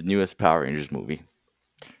for the newest Power Rangers movie.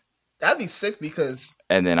 That'd be sick because.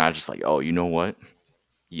 And then I was just like, oh, you know what?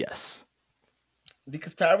 Yes.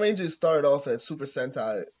 Because Power Rangers started off as Super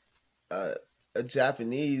Sentai, a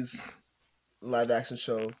Japanese live action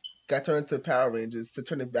show, got turned into Power Rangers. To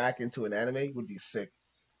turn it back into an anime would be sick.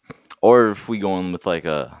 Or if we go in with like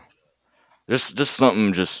just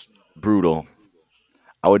something just brutal,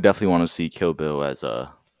 I would definitely want to see Kill Bill as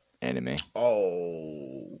a anime.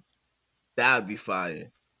 Oh, that'd be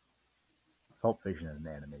fire. Pulp Fiction as an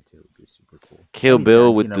anime too would be super cool. Kill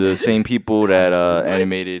Bill with the same people that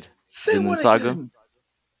animated Vinland Saga.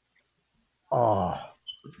 Oh,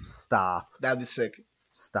 stop! That'd be sick.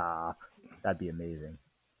 Stop! That'd be amazing.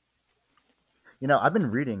 You know, I've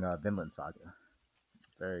been reading Vinland Saga.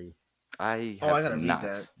 I gotta read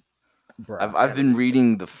that. Bro, I've been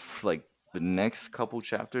reading the next couple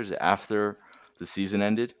chapters after the season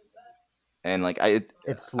ended, and like I'd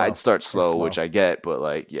start slow, which I get, but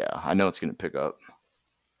like I know it's gonna pick up.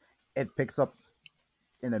 It picks up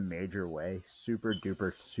in a major way, super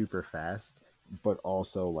duper, super fast, but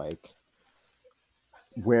also like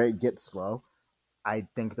where it gets slow. I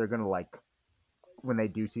think they're gonna when they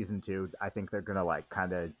do season 2. I think they're gonna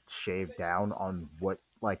kind of shave down on what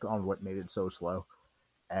made it so slow,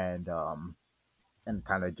 and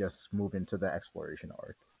kind of just move into the exploration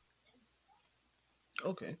arc.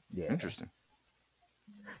 Okay. Yeah. Interesting.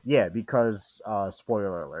 Yeah, because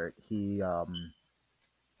spoiler alert, he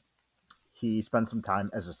spent some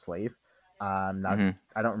time as a slave. I don't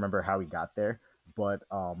remember how he got there, but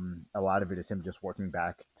a lot of it is him just working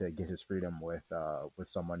back to get his freedom with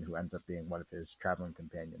someone who ends up being one of his traveling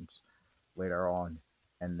companions later on.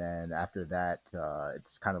 And then after that,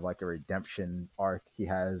 it's kind of like a redemption arc. He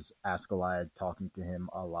has Askeladd talking to him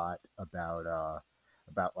a lot about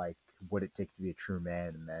like what it takes to be a true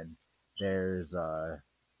man. And then there's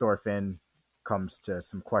Thorfinn comes to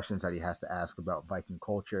some questions that he has to ask about Viking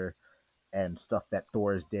culture and stuff that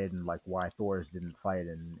Thor's did and like why Thor's didn't fight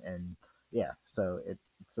and yeah, so it's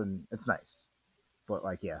nice. But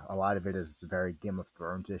like yeah, a lot of it is very Game of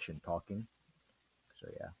Thrones ish and talking. So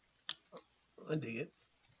yeah. I dig it.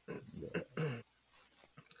 Yeah.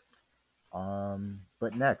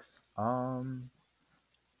 But next,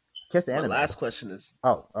 Kiss My Anime. last question is.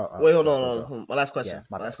 Oh. Wait, hold on. My last question. Yeah,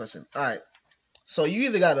 my last question. All right. So you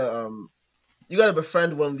either gotta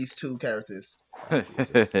befriend one of these two characters.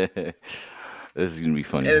 This is gonna be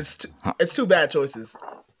funny. And it's two bad choices.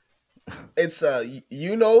 It's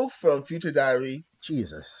Yuno from Future Diary.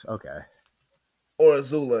 Jesus. Okay. Or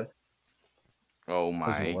Azula. Oh my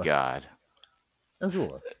Azula. god.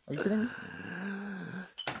 Azula. Are you kidding me?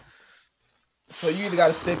 So you either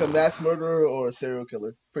gotta pick a mass murderer or a serial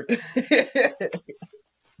killer. You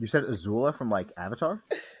said Azula from like Avatar?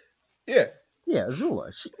 Yeah. Yeah,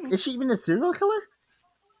 Azula. Is she even a serial killer?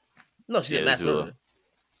 No, she's a mass murderer.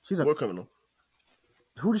 She's a war criminal.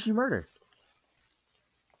 Who did she murder?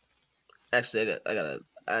 Actually,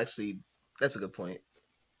 actually, that's a good point.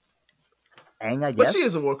 Aang, I guess. But she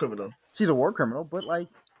is a war criminal. She's a war criminal, but like,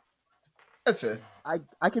 that's fair.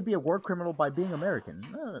 I could be a war criminal by being American.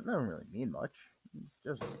 That doesn't really mean much.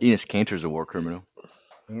 Just Enos Cantor's a war criminal.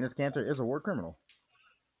 Enos Cantor is a war criminal.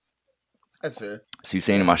 That's fair. So you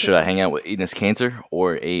saying, should I hang out with Enos Cantor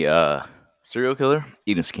or a serial killer?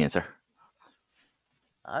 Enos Cantor.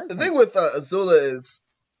 The thing with Azula is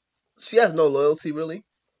she has no loyalty, really.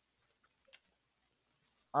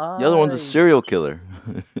 The other one's a serial killer.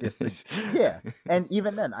 Yeah, and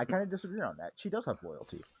even then, I kind of disagree on that. She does have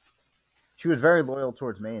loyalty. She was very loyal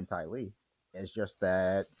towards May and Ty Lee. It's just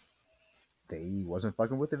that they wasn't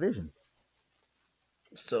fucking with the Vision.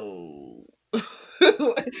 So,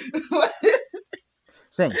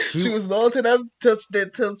 saying she was loyal to them till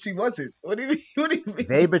she wasn't. What do you mean? What do you mean?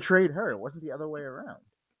 They betrayed her. It wasn't the other way around.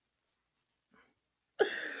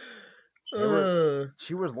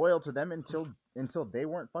 She was loyal to them until they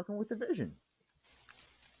weren't fucking with the Vision.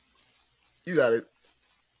 You got it.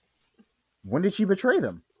 When did she betray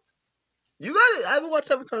them? You got it. I haven't watched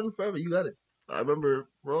Avatar in forever. You got it. I remember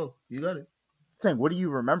wrong. You got it. Saying, what do you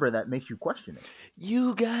remember that makes you question it?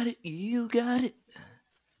 You got it. You got it.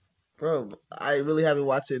 Bro, I really haven't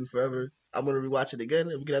watched it in forever. I'm going to rewatch it again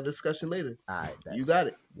and we can have a discussion later. You got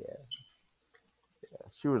it. Yeah.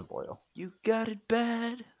 She was loyal. You got it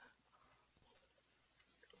bad.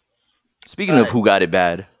 Speaking of who got it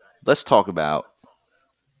bad, let's talk about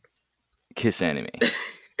Kiss Anime.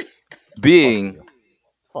 Being,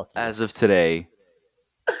 as of today,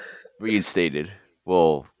 reinstated.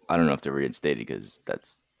 Well, I don't know if they're reinstated because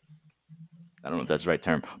I don't know if that's the right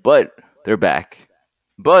term. But they're back.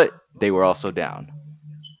 But they were also down.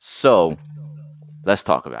 So, let's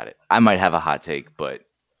talk about it. I might have a hot take, but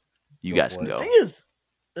you guys can go.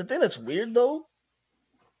 The thing that's weird, though,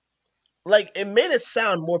 like, it made it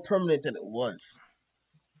sound more permanent than it was.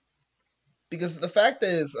 Because the fact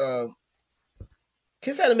is,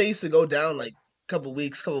 Kiss Anime used to go down, like, a couple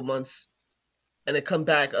weeks, couple months, and it come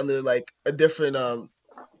back under, like, a different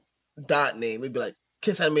dot name. It'd be like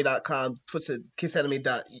kissanime.com, switch to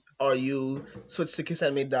kissanime.ru, switch to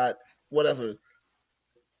kissanime. Whatever.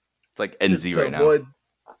 It's like NZ right avoid,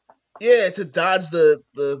 now. Yeah, to dodge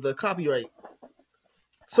the copyright.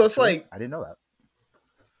 So it's like... I didn't know that.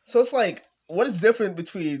 So it's like, what is different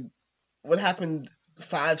between what happened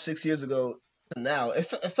 5-6 years ago and now? It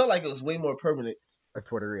felt like it was way more permanent. A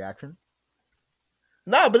Twitter reaction?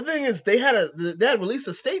 No, but the thing is, they had released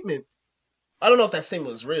a statement. I don't know if that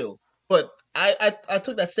statement was real, but I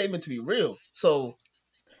took that statement to be real. So,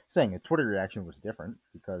 saying a Twitter reaction was different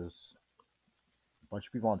because a bunch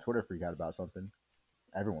of people on Twitter freak out about something.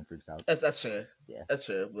 Everyone freaks out. That's fair. Yeah, that's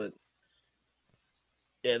fair. But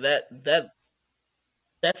yeah, that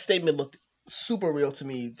statement looked super real to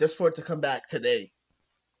me. Just for it to come back today,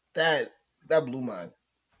 that blew mine.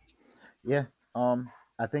 Yeah.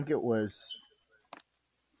 I think it was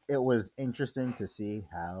interesting to see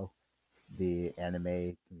how the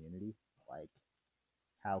anime community, like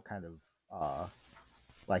how kind of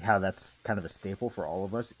like how that's kind of a staple for all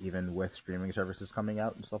of us, even with streaming services coming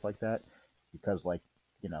out and stuff like that, because like,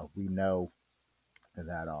 you know, we know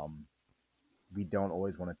that we don't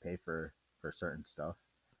always want to pay for certain stuff.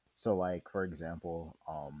 So like, for example,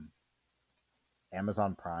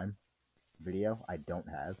 Amazon Prime Video I don't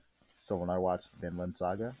have. So when I watched Vinland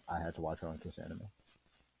Saga, I had to watch it on Kiss Anime.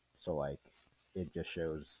 So like, it just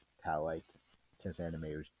shows how like Kiss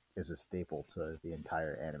Anime is a staple to the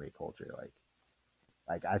entire anime culture.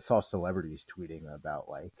 Like I saw celebrities tweeting about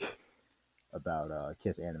like about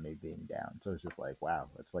Kiss Anime being down. So it's just like, wow,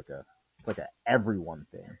 it's like a everyone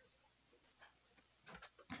thing.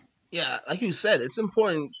 Yeah, like you said, it's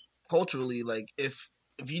important culturally. Like if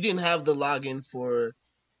you didn't have the login for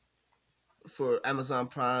Amazon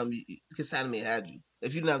Prime, Kiss Anime had you.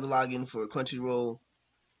 If you didn't have the login for Crunchyroll,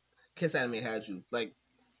 Kiss Anime had you. Like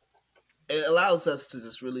it allows us to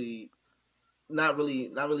just not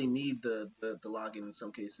really need the login in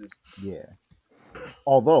some cases. Yeah.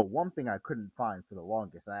 Although one thing I couldn't find for the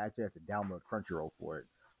longest, I actually had to download Crunchyroll for it,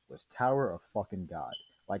 was Tower of fucking God.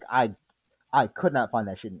 Like I could not find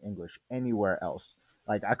that shit in English anywhere else.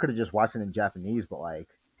 Like I could have just watched it in Japanese, but like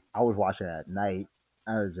I was watching it at night.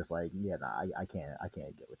 I was just like, yeah, nah, I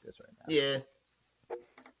can't get with this right now. Yeah.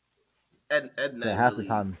 At So night, half really, the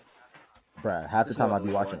time, bruh, half the it's time more I'd the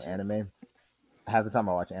be way to watching watch it. anime. Half the time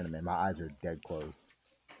I watch anime, my eyes are dead closed.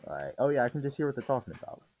 Like, oh yeah, I can just hear what they're talking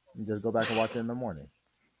about. And just go back and watch it in the morning.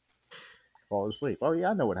 Fall asleep. Oh yeah,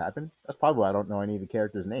 I know what happened. That's probably why I don't know any of the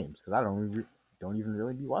characters' names because I don't even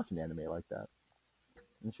really be watching anime like that.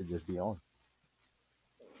 It should just be on.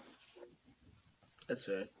 That's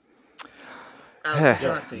fair. Alex, what's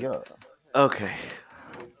your hot take? Yeah. Okay.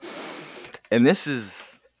 And this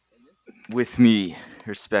is with me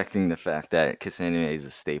respecting the fact that Kiss Anime is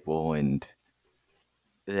a staple and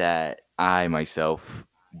that I myself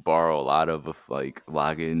borrow a lot of like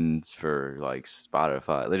logins for like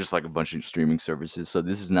Spotify. They're just like a bunch of streaming services. So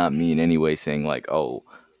this is not me in any way saying like, oh,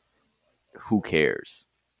 who cares?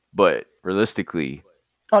 But realistically,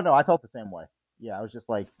 Oh no, I felt the same way. Yeah, I was just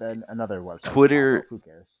like, then another website. Pop Twitter up. Who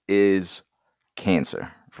cares? is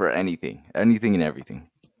cancer for anything and everything.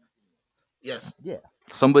 Yes. Yeah.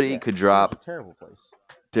 Somebody could Twitter's drop a terrible place.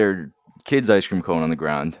 their kid's ice cream cone on the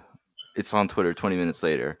ground. It's on Twitter 20 minutes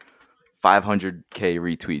later. 500K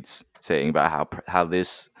retweets saying about how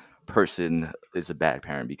this person is a bad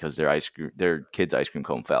parent because their kid's ice cream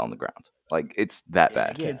cone fell on the ground. Like it's that Yeah,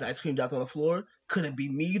 bad. kids ice cream dropped on the floor. Couldn't be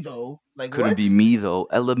me though. Like Couldn't what? be me though.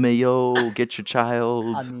 LMAO, get your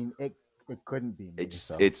child. I mean, it couldn't be me.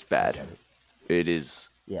 It's bad. It is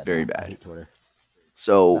very I bad. hate Twitter.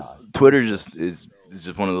 So Twitter just is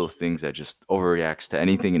just one of those things that just overreacts to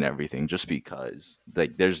anything and everything just because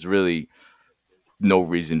like there's really no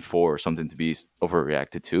reason for something to be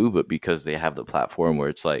overreacted to, but because they have the platform where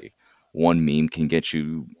it's like one meme can get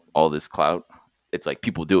you all this clout, it's like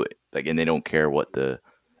people do it. Like and they don't care what the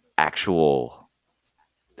actual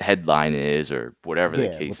headline is or whatever the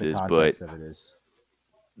case what the is, but context of it is.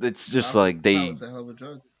 it's just like Power's a hell of a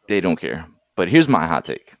drug. they don't care. But here's my hot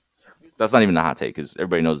take. That's not even a hot take because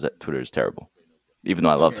everybody knows that Twitter is terrible. Even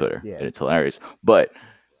though I love Twitter and it's hilarious. But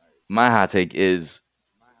my hot take is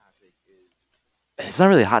it's not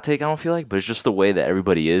really a hot take, I don't feel like, but it's just the way that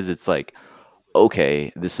everybody is. It's like,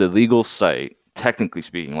 okay, this illegal site, technically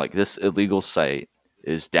speaking, like this illegal site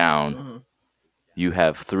is down. Mm-hmm. You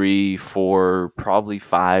have 3, 4, probably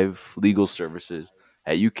 5 legal services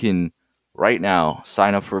that you can right now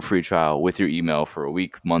sign up for a free trial with your email for a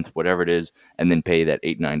week, month, whatever it is, and then pay that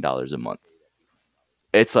 $8, $9 a month.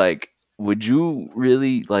 It's like, would you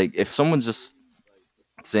really like if someone's just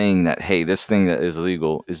saying that, hey, this thing that is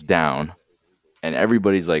illegal is down, and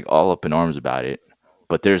everybody's like all up in arms about it,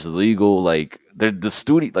 but there's legal like the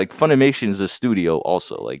studio, like Funimation is a studio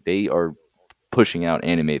also, like they are pushing out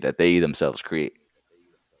anime that they themselves create.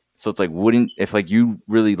 So it's like, wouldn't if like you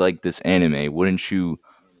really like this anime, wouldn't you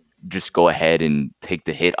just go ahead and take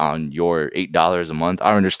the hit on your $8 a month?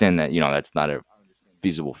 I understand that that's not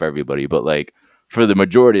feasible for everybody, but like for the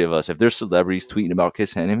majority of us, if there's celebrities tweeting about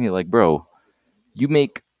Kiss Anime, like bro, you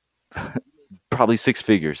make probably 6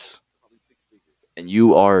 figures, and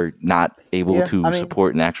you are not able to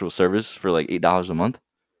support an actual service for like $8 a month.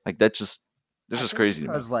 Like that's just crazy to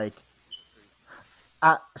me. Because like,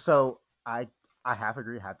 I half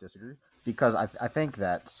agree, half disagree. Because I think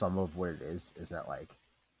that some of what it is that like,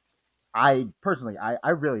 I personally I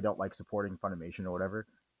really don't like supporting Funimation or whatever,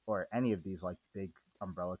 or any of these like big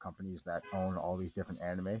umbrella companies that own all these different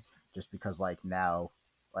anime, just because like now,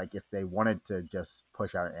 like if they wanted to just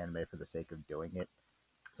push out an anime for the sake of doing it,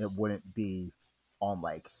 it wouldn't be on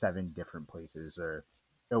like 7 different places, or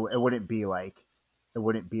it wouldn't be like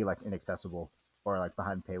inaccessible or like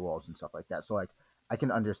behind paywalls and stuff like that. So like I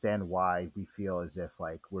can understand why we feel as if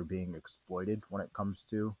like we're being exploited when it comes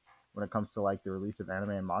to like the release of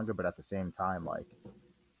anime and manga, but at the same time, like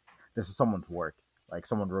this is someone's work. Like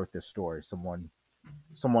someone wrote this story, someone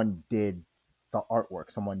did the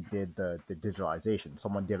artwork, someone did the digitalization,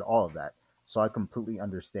 someone did all of that. So I completely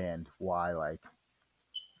understand why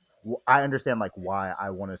why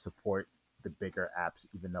I want to support the bigger apps,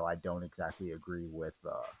 even though I don't exactly agree with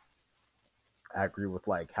agree with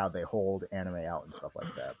like how they hold anime out and stuff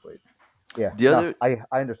like that. But yeah, The no, other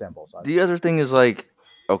I understand both sides. the other thing is like,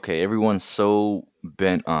 okay, everyone's so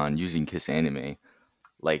bent on using Kiss Anime,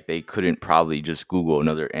 like they couldn't probably just Google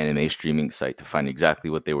another anime streaming site to find exactly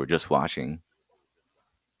what they were just watching.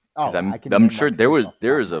 Because Oh, I can I'm name sure like six off the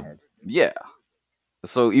there top is of my a head. yeah.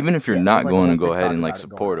 So even if you're Yeah, there's not like a going whole to go ahead TikTok and like about it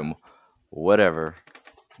going support around. them, whatever.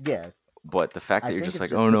 Yeah, But the fact I that you're think just it's like,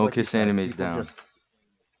 just oh because, no, like you Kiss said, Anime's people down. just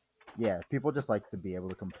people just like to be able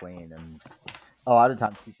to complain, and a lot of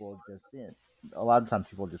times people just a lot of times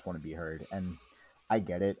people just want to be heard, and I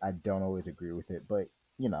get it. I don't always agree with it, but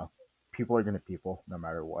you know, people are gonna people no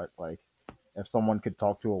matter what. Like, if someone could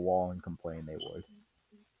talk to a wall and complain, they would.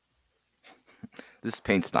 This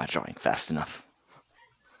paint's not drying fast enough.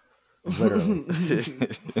 Literally,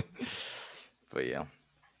 But yeah.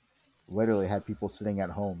 literally had people sitting at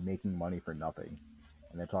home making money for nothing,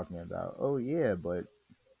 and they're talking about, oh yeah, but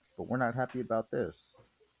we're not happy about this.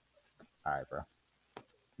 All right, bro.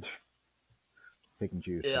 Pick and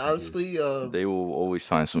choose. Yeah, Pick and choose. honestly, They will always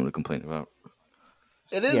find something to complain about.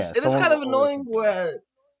 Yeah, it is someone kind will of always annoying complain.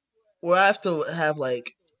 where I have to have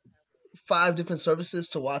like 5 different services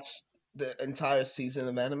to watch the entire season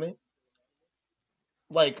of anime.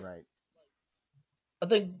 Like, Right. I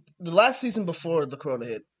think the last season before the Corona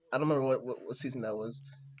hit, I don't remember what season that was.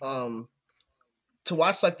 To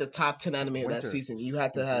watch like the top 10 anime of that Winter. season, you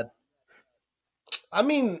had to have. Stupid. I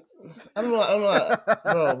mean, I don't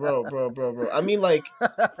know, bro. I mean, like,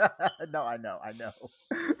 No, I know.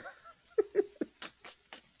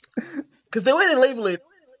 because the way they label it,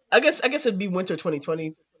 I guess it'd be Winter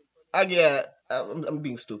 2020. I'm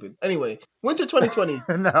being stupid. Anyway, Winter 2020.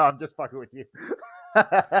 No, I'm just fucking with you.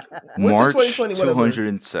 Winter March 2020, whatever.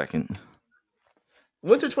 202nd.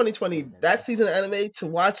 Winter 2020, that season of anime, to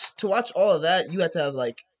watch all of that, you had to have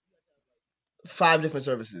like 5 different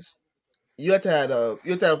services. You had to have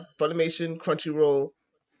Funimation, Crunchyroll,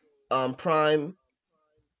 Prime.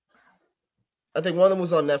 I think one of them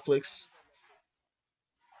was on Netflix.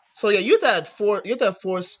 So yeah, you have to have four. You have to have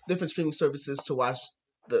four different streaming services to watch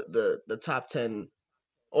the top 10,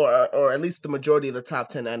 or at least the majority of the top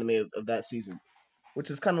 10 anime of that season, which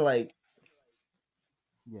is kind of like,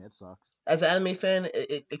 Yeah, it sucks. as an anime fan,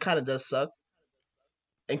 it kind of does suck.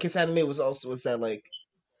 And Kiss Anime was that like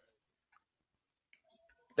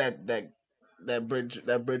that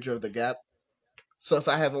bridge of the gap. So if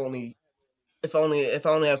I only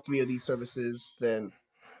have 3 of these services, then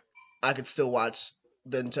I could still watch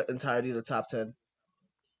the entirety of the top 10.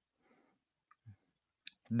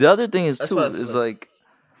 The other thing is That's what I too feel is like.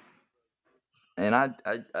 like, and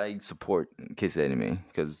I support Kiss Anime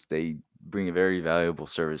because they bring a very valuable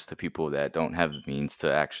service to people that don't have the means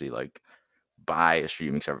to actually like buy a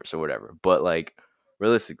streaming service or whatever. But like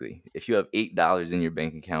realistically, if you have $8 in your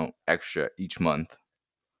bank account extra each month,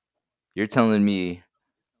 you're telling me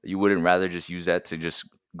you wouldn't rather just use that to just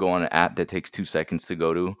go on an app that takes 2 seconds to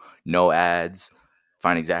go to, no ads,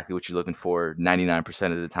 find exactly what you're looking for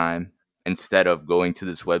 99% of the time, instead of going to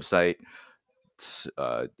this website,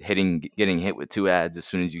 getting hit with 2 ads as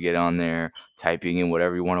soon as you get on there, typing in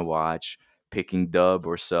whatever you want to watch, picking dub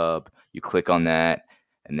or sub. You click on that,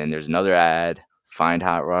 and then there's another ad. Find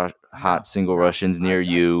hot single Russians near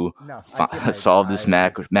you. I'd get my Solve this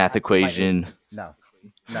math equation. No,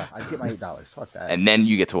 I'd get my $8. Fuck that. And then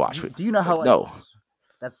you get to watch it. Do you know how? Like, no,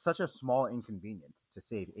 that's such a small inconvenience to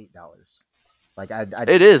save $8. Like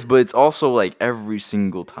it is, but it's also like every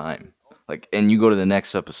single time. Like, and you go to the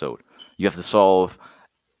next episode, you have to solve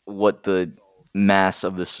what the mass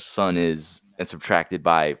of the sun is and subtract it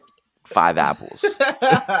by 5 apples.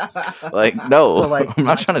 Like, no, So, like, I'm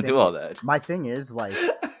not trying to do all that. My thing is like,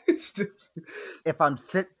 if I'm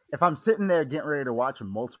sitting there getting ready to watch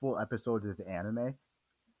multiple episodes of anime,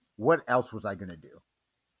 what else was I gonna do?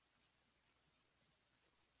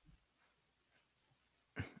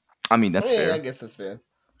 I mean, that's fair. I guess that's fair.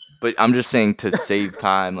 But I'm just saying to save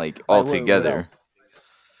time, like altogether. What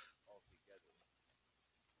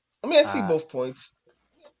I mean, I see both points.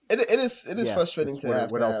 It is frustrating to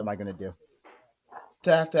have. What else am I gonna do?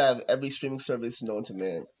 To have every streaming service known to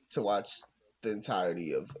man to watch the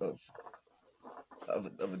entirety of a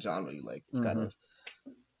genre you like. It's kind of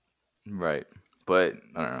right. But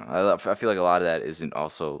I don't know. I feel like a lot of that is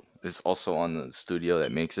also on the studio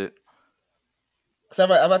that makes it. So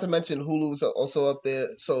I'm about to mention Hulu's also up there.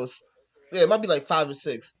 So yeah, it might be like 5 or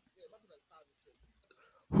 6.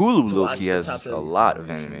 Hulu low-key has a lot of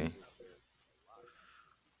anime.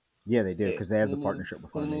 Yeah, they do because they have the partnership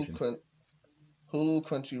with Funimation. Hulu,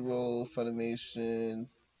 Crunchyroll, Funimation,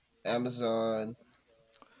 Amazon,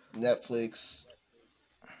 Netflix.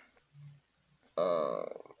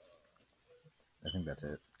 I think that's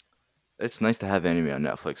it. It's nice to have anime on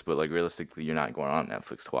Netflix, but like realistically, you're not going on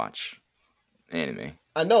Netflix to watch anime.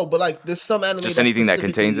 I know, but like there's some anime Just that's anything that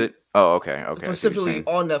contains specifically- it. Oh, okay, okay. I see what you're specifically saying.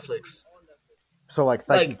 on Netflix. So like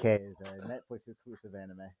Psyche Like- K is a Netflix exclusive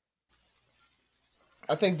anime.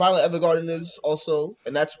 I think Violet Evergarden is also,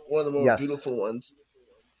 and that's one of the more Yes. beautiful ones.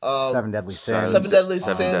 Seven Deadly Sins. Seven Deadly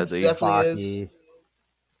Seven Sins Deadly. definitely is.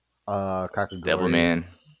 Baki, Kakagori, Devilman.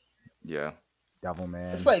 Yeah.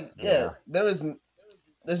 Devilman. It's like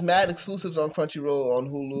there's mad exclusives on Crunchyroll, on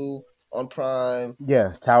Hulu, on Prime.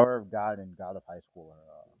 Yeah, Tower of God and God of High School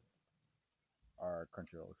are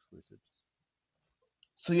Crunchyroll exclusives.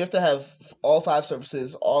 So you have to have all 5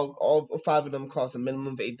 services. All 5 of them cost a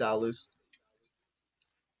minimum of $8.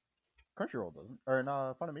 Crunchyroll doesn't, or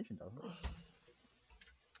no, Funimation doesn't.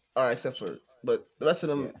 All right, except for but the rest of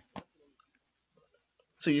them. Yeah.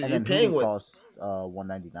 So you're And then paying Hulu what? costs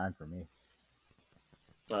 $199 for me.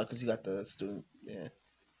 Because you got the student. Yeah.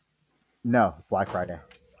 No, Black Friday.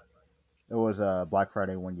 It was a Black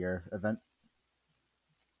Friday 1 year event.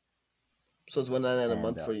 So it's $199 a And,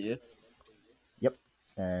 month for a year. Yep,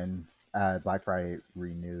 and Black Friday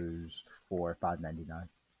renews for $5.99.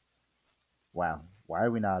 Wow, why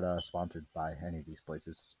are we not sponsored by any of these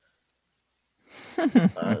places?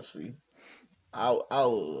 Honestly, I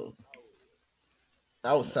will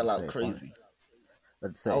sell out crazy.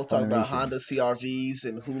 Let's say I will talk about Funimation. Honda CRVs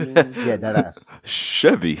and Hulu's. Yeah, deadass.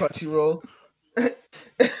 Chevy. Crunchyroll.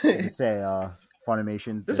 Let's say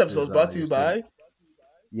Funimation. This episode is brought to you by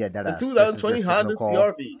yeah, deadass. the This is 2020 your Honda signal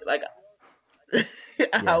call. CRV. Like,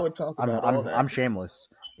 I would talk about all that. I'm shameless.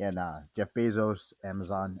 Yeah, nah. Jeff Bezos,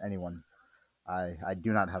 Amazon, anyone. I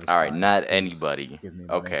do not have. All right, spine. not Please anybody. give me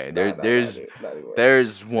money. Okay, Not anymore.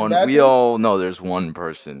 there's one. We Imagine- all know there's one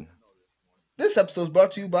person. This episode is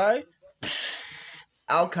brought to you by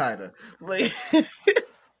Al Qaeda. Like,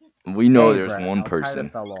 We know Hey, there's Brett, one Al-Qaeda person.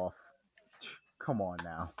 fell off. Come on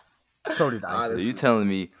now. So did So ISIS. you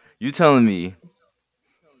telling me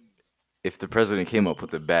if the president came up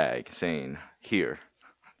with a bag saying, "Here,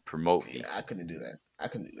 promote me." yeah, I couldn't do that.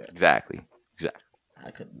 Exactly.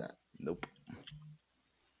 I could not. Nope.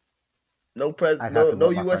 No I'd have to no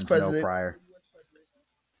let my U.S. friends know president. prior.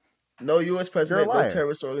 No U.S. president. You're a No liar.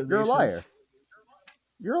 terrorist You're organizations. a liar.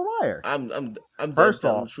 You're a liar. I'm dead First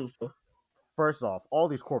telling off- the truth. First off, all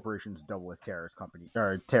these corporations double as terrorist companies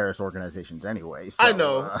or terrorist organizations anyway. So, I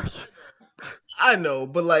know. I know,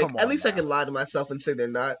 but like Come at on least I now. can lie to myself and say they're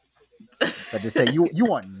not. but to say you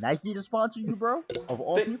want Nike to sponsor you, bro? Of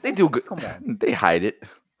all people, They do good. Come on. They hide it.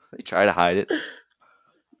 They try to hide it.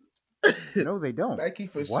 No, they don't. Nike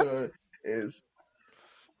for What? sure is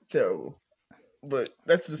terrible, but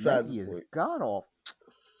that's besides Nike the is point. god awful.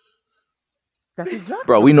 That's exactly.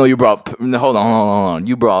 Bro, we know you brought. Hold on.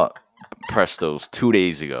 You brought Prestos 2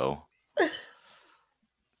 days ago.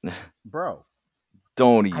 Bro,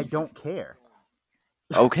 Don't even. I don't care.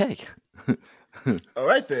 Okay. All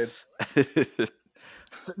right then.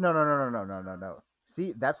 So, no.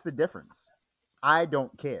 See, that's the difference. I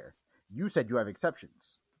don't care. You said you have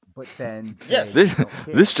exceptions, but then say Yes. you This, don't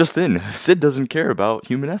care. this just in. Sid doesn't care about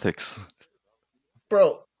human ethics.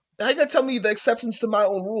 Bro, how you gonna tell me the exceptions to my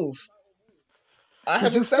own rules? I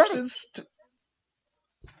have you said it. exceptions to.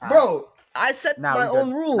 Bro, I set Now my we good.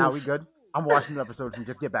 own rules. Now we good. I'm watching the episodes and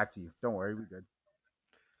just get back to you. Don't worry, we good.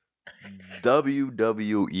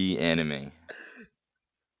 WWE anime.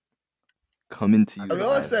 Coming to you. I mean,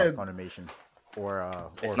 all I live. said- Funimation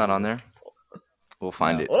or It's not on there. We'll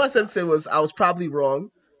find No. it. All I said was I was probably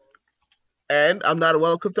wrong, and I'm not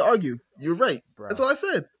well equipped to argue. You're right. Bro. That's all I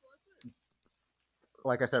said.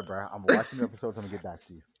 Like I said, bro, I'm watching the episodes. I'm gonna get back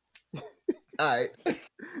to you. All right,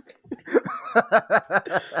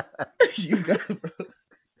 you got it, bro.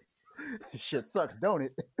 Shit sucks, don't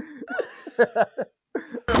it?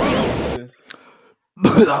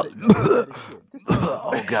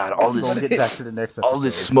 Oh god, all We're gonna this get back to the next episode. all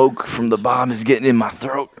this smoke from the bomb is getting in my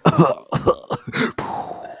throat.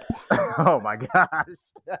 Oh my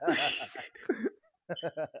gosh.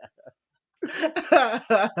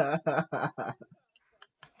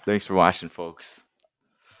 Thanks for watching, folks.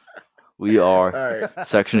 We are All right.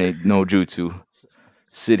 Section 8 No Jutsu.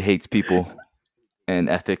 Sid hates people and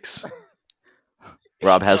ethics.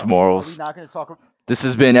 Rob has Are we morals. not gonna talk? This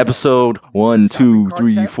has been episode 1, 2,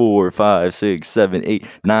 3, 4, 5, 6, 7, 8,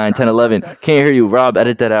 9, 10, 11. Can't hear you, Rob.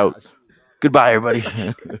 Edit that out. Goodbye, everybody.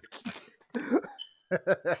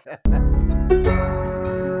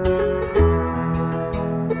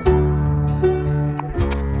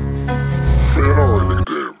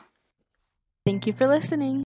 Thank you for listening.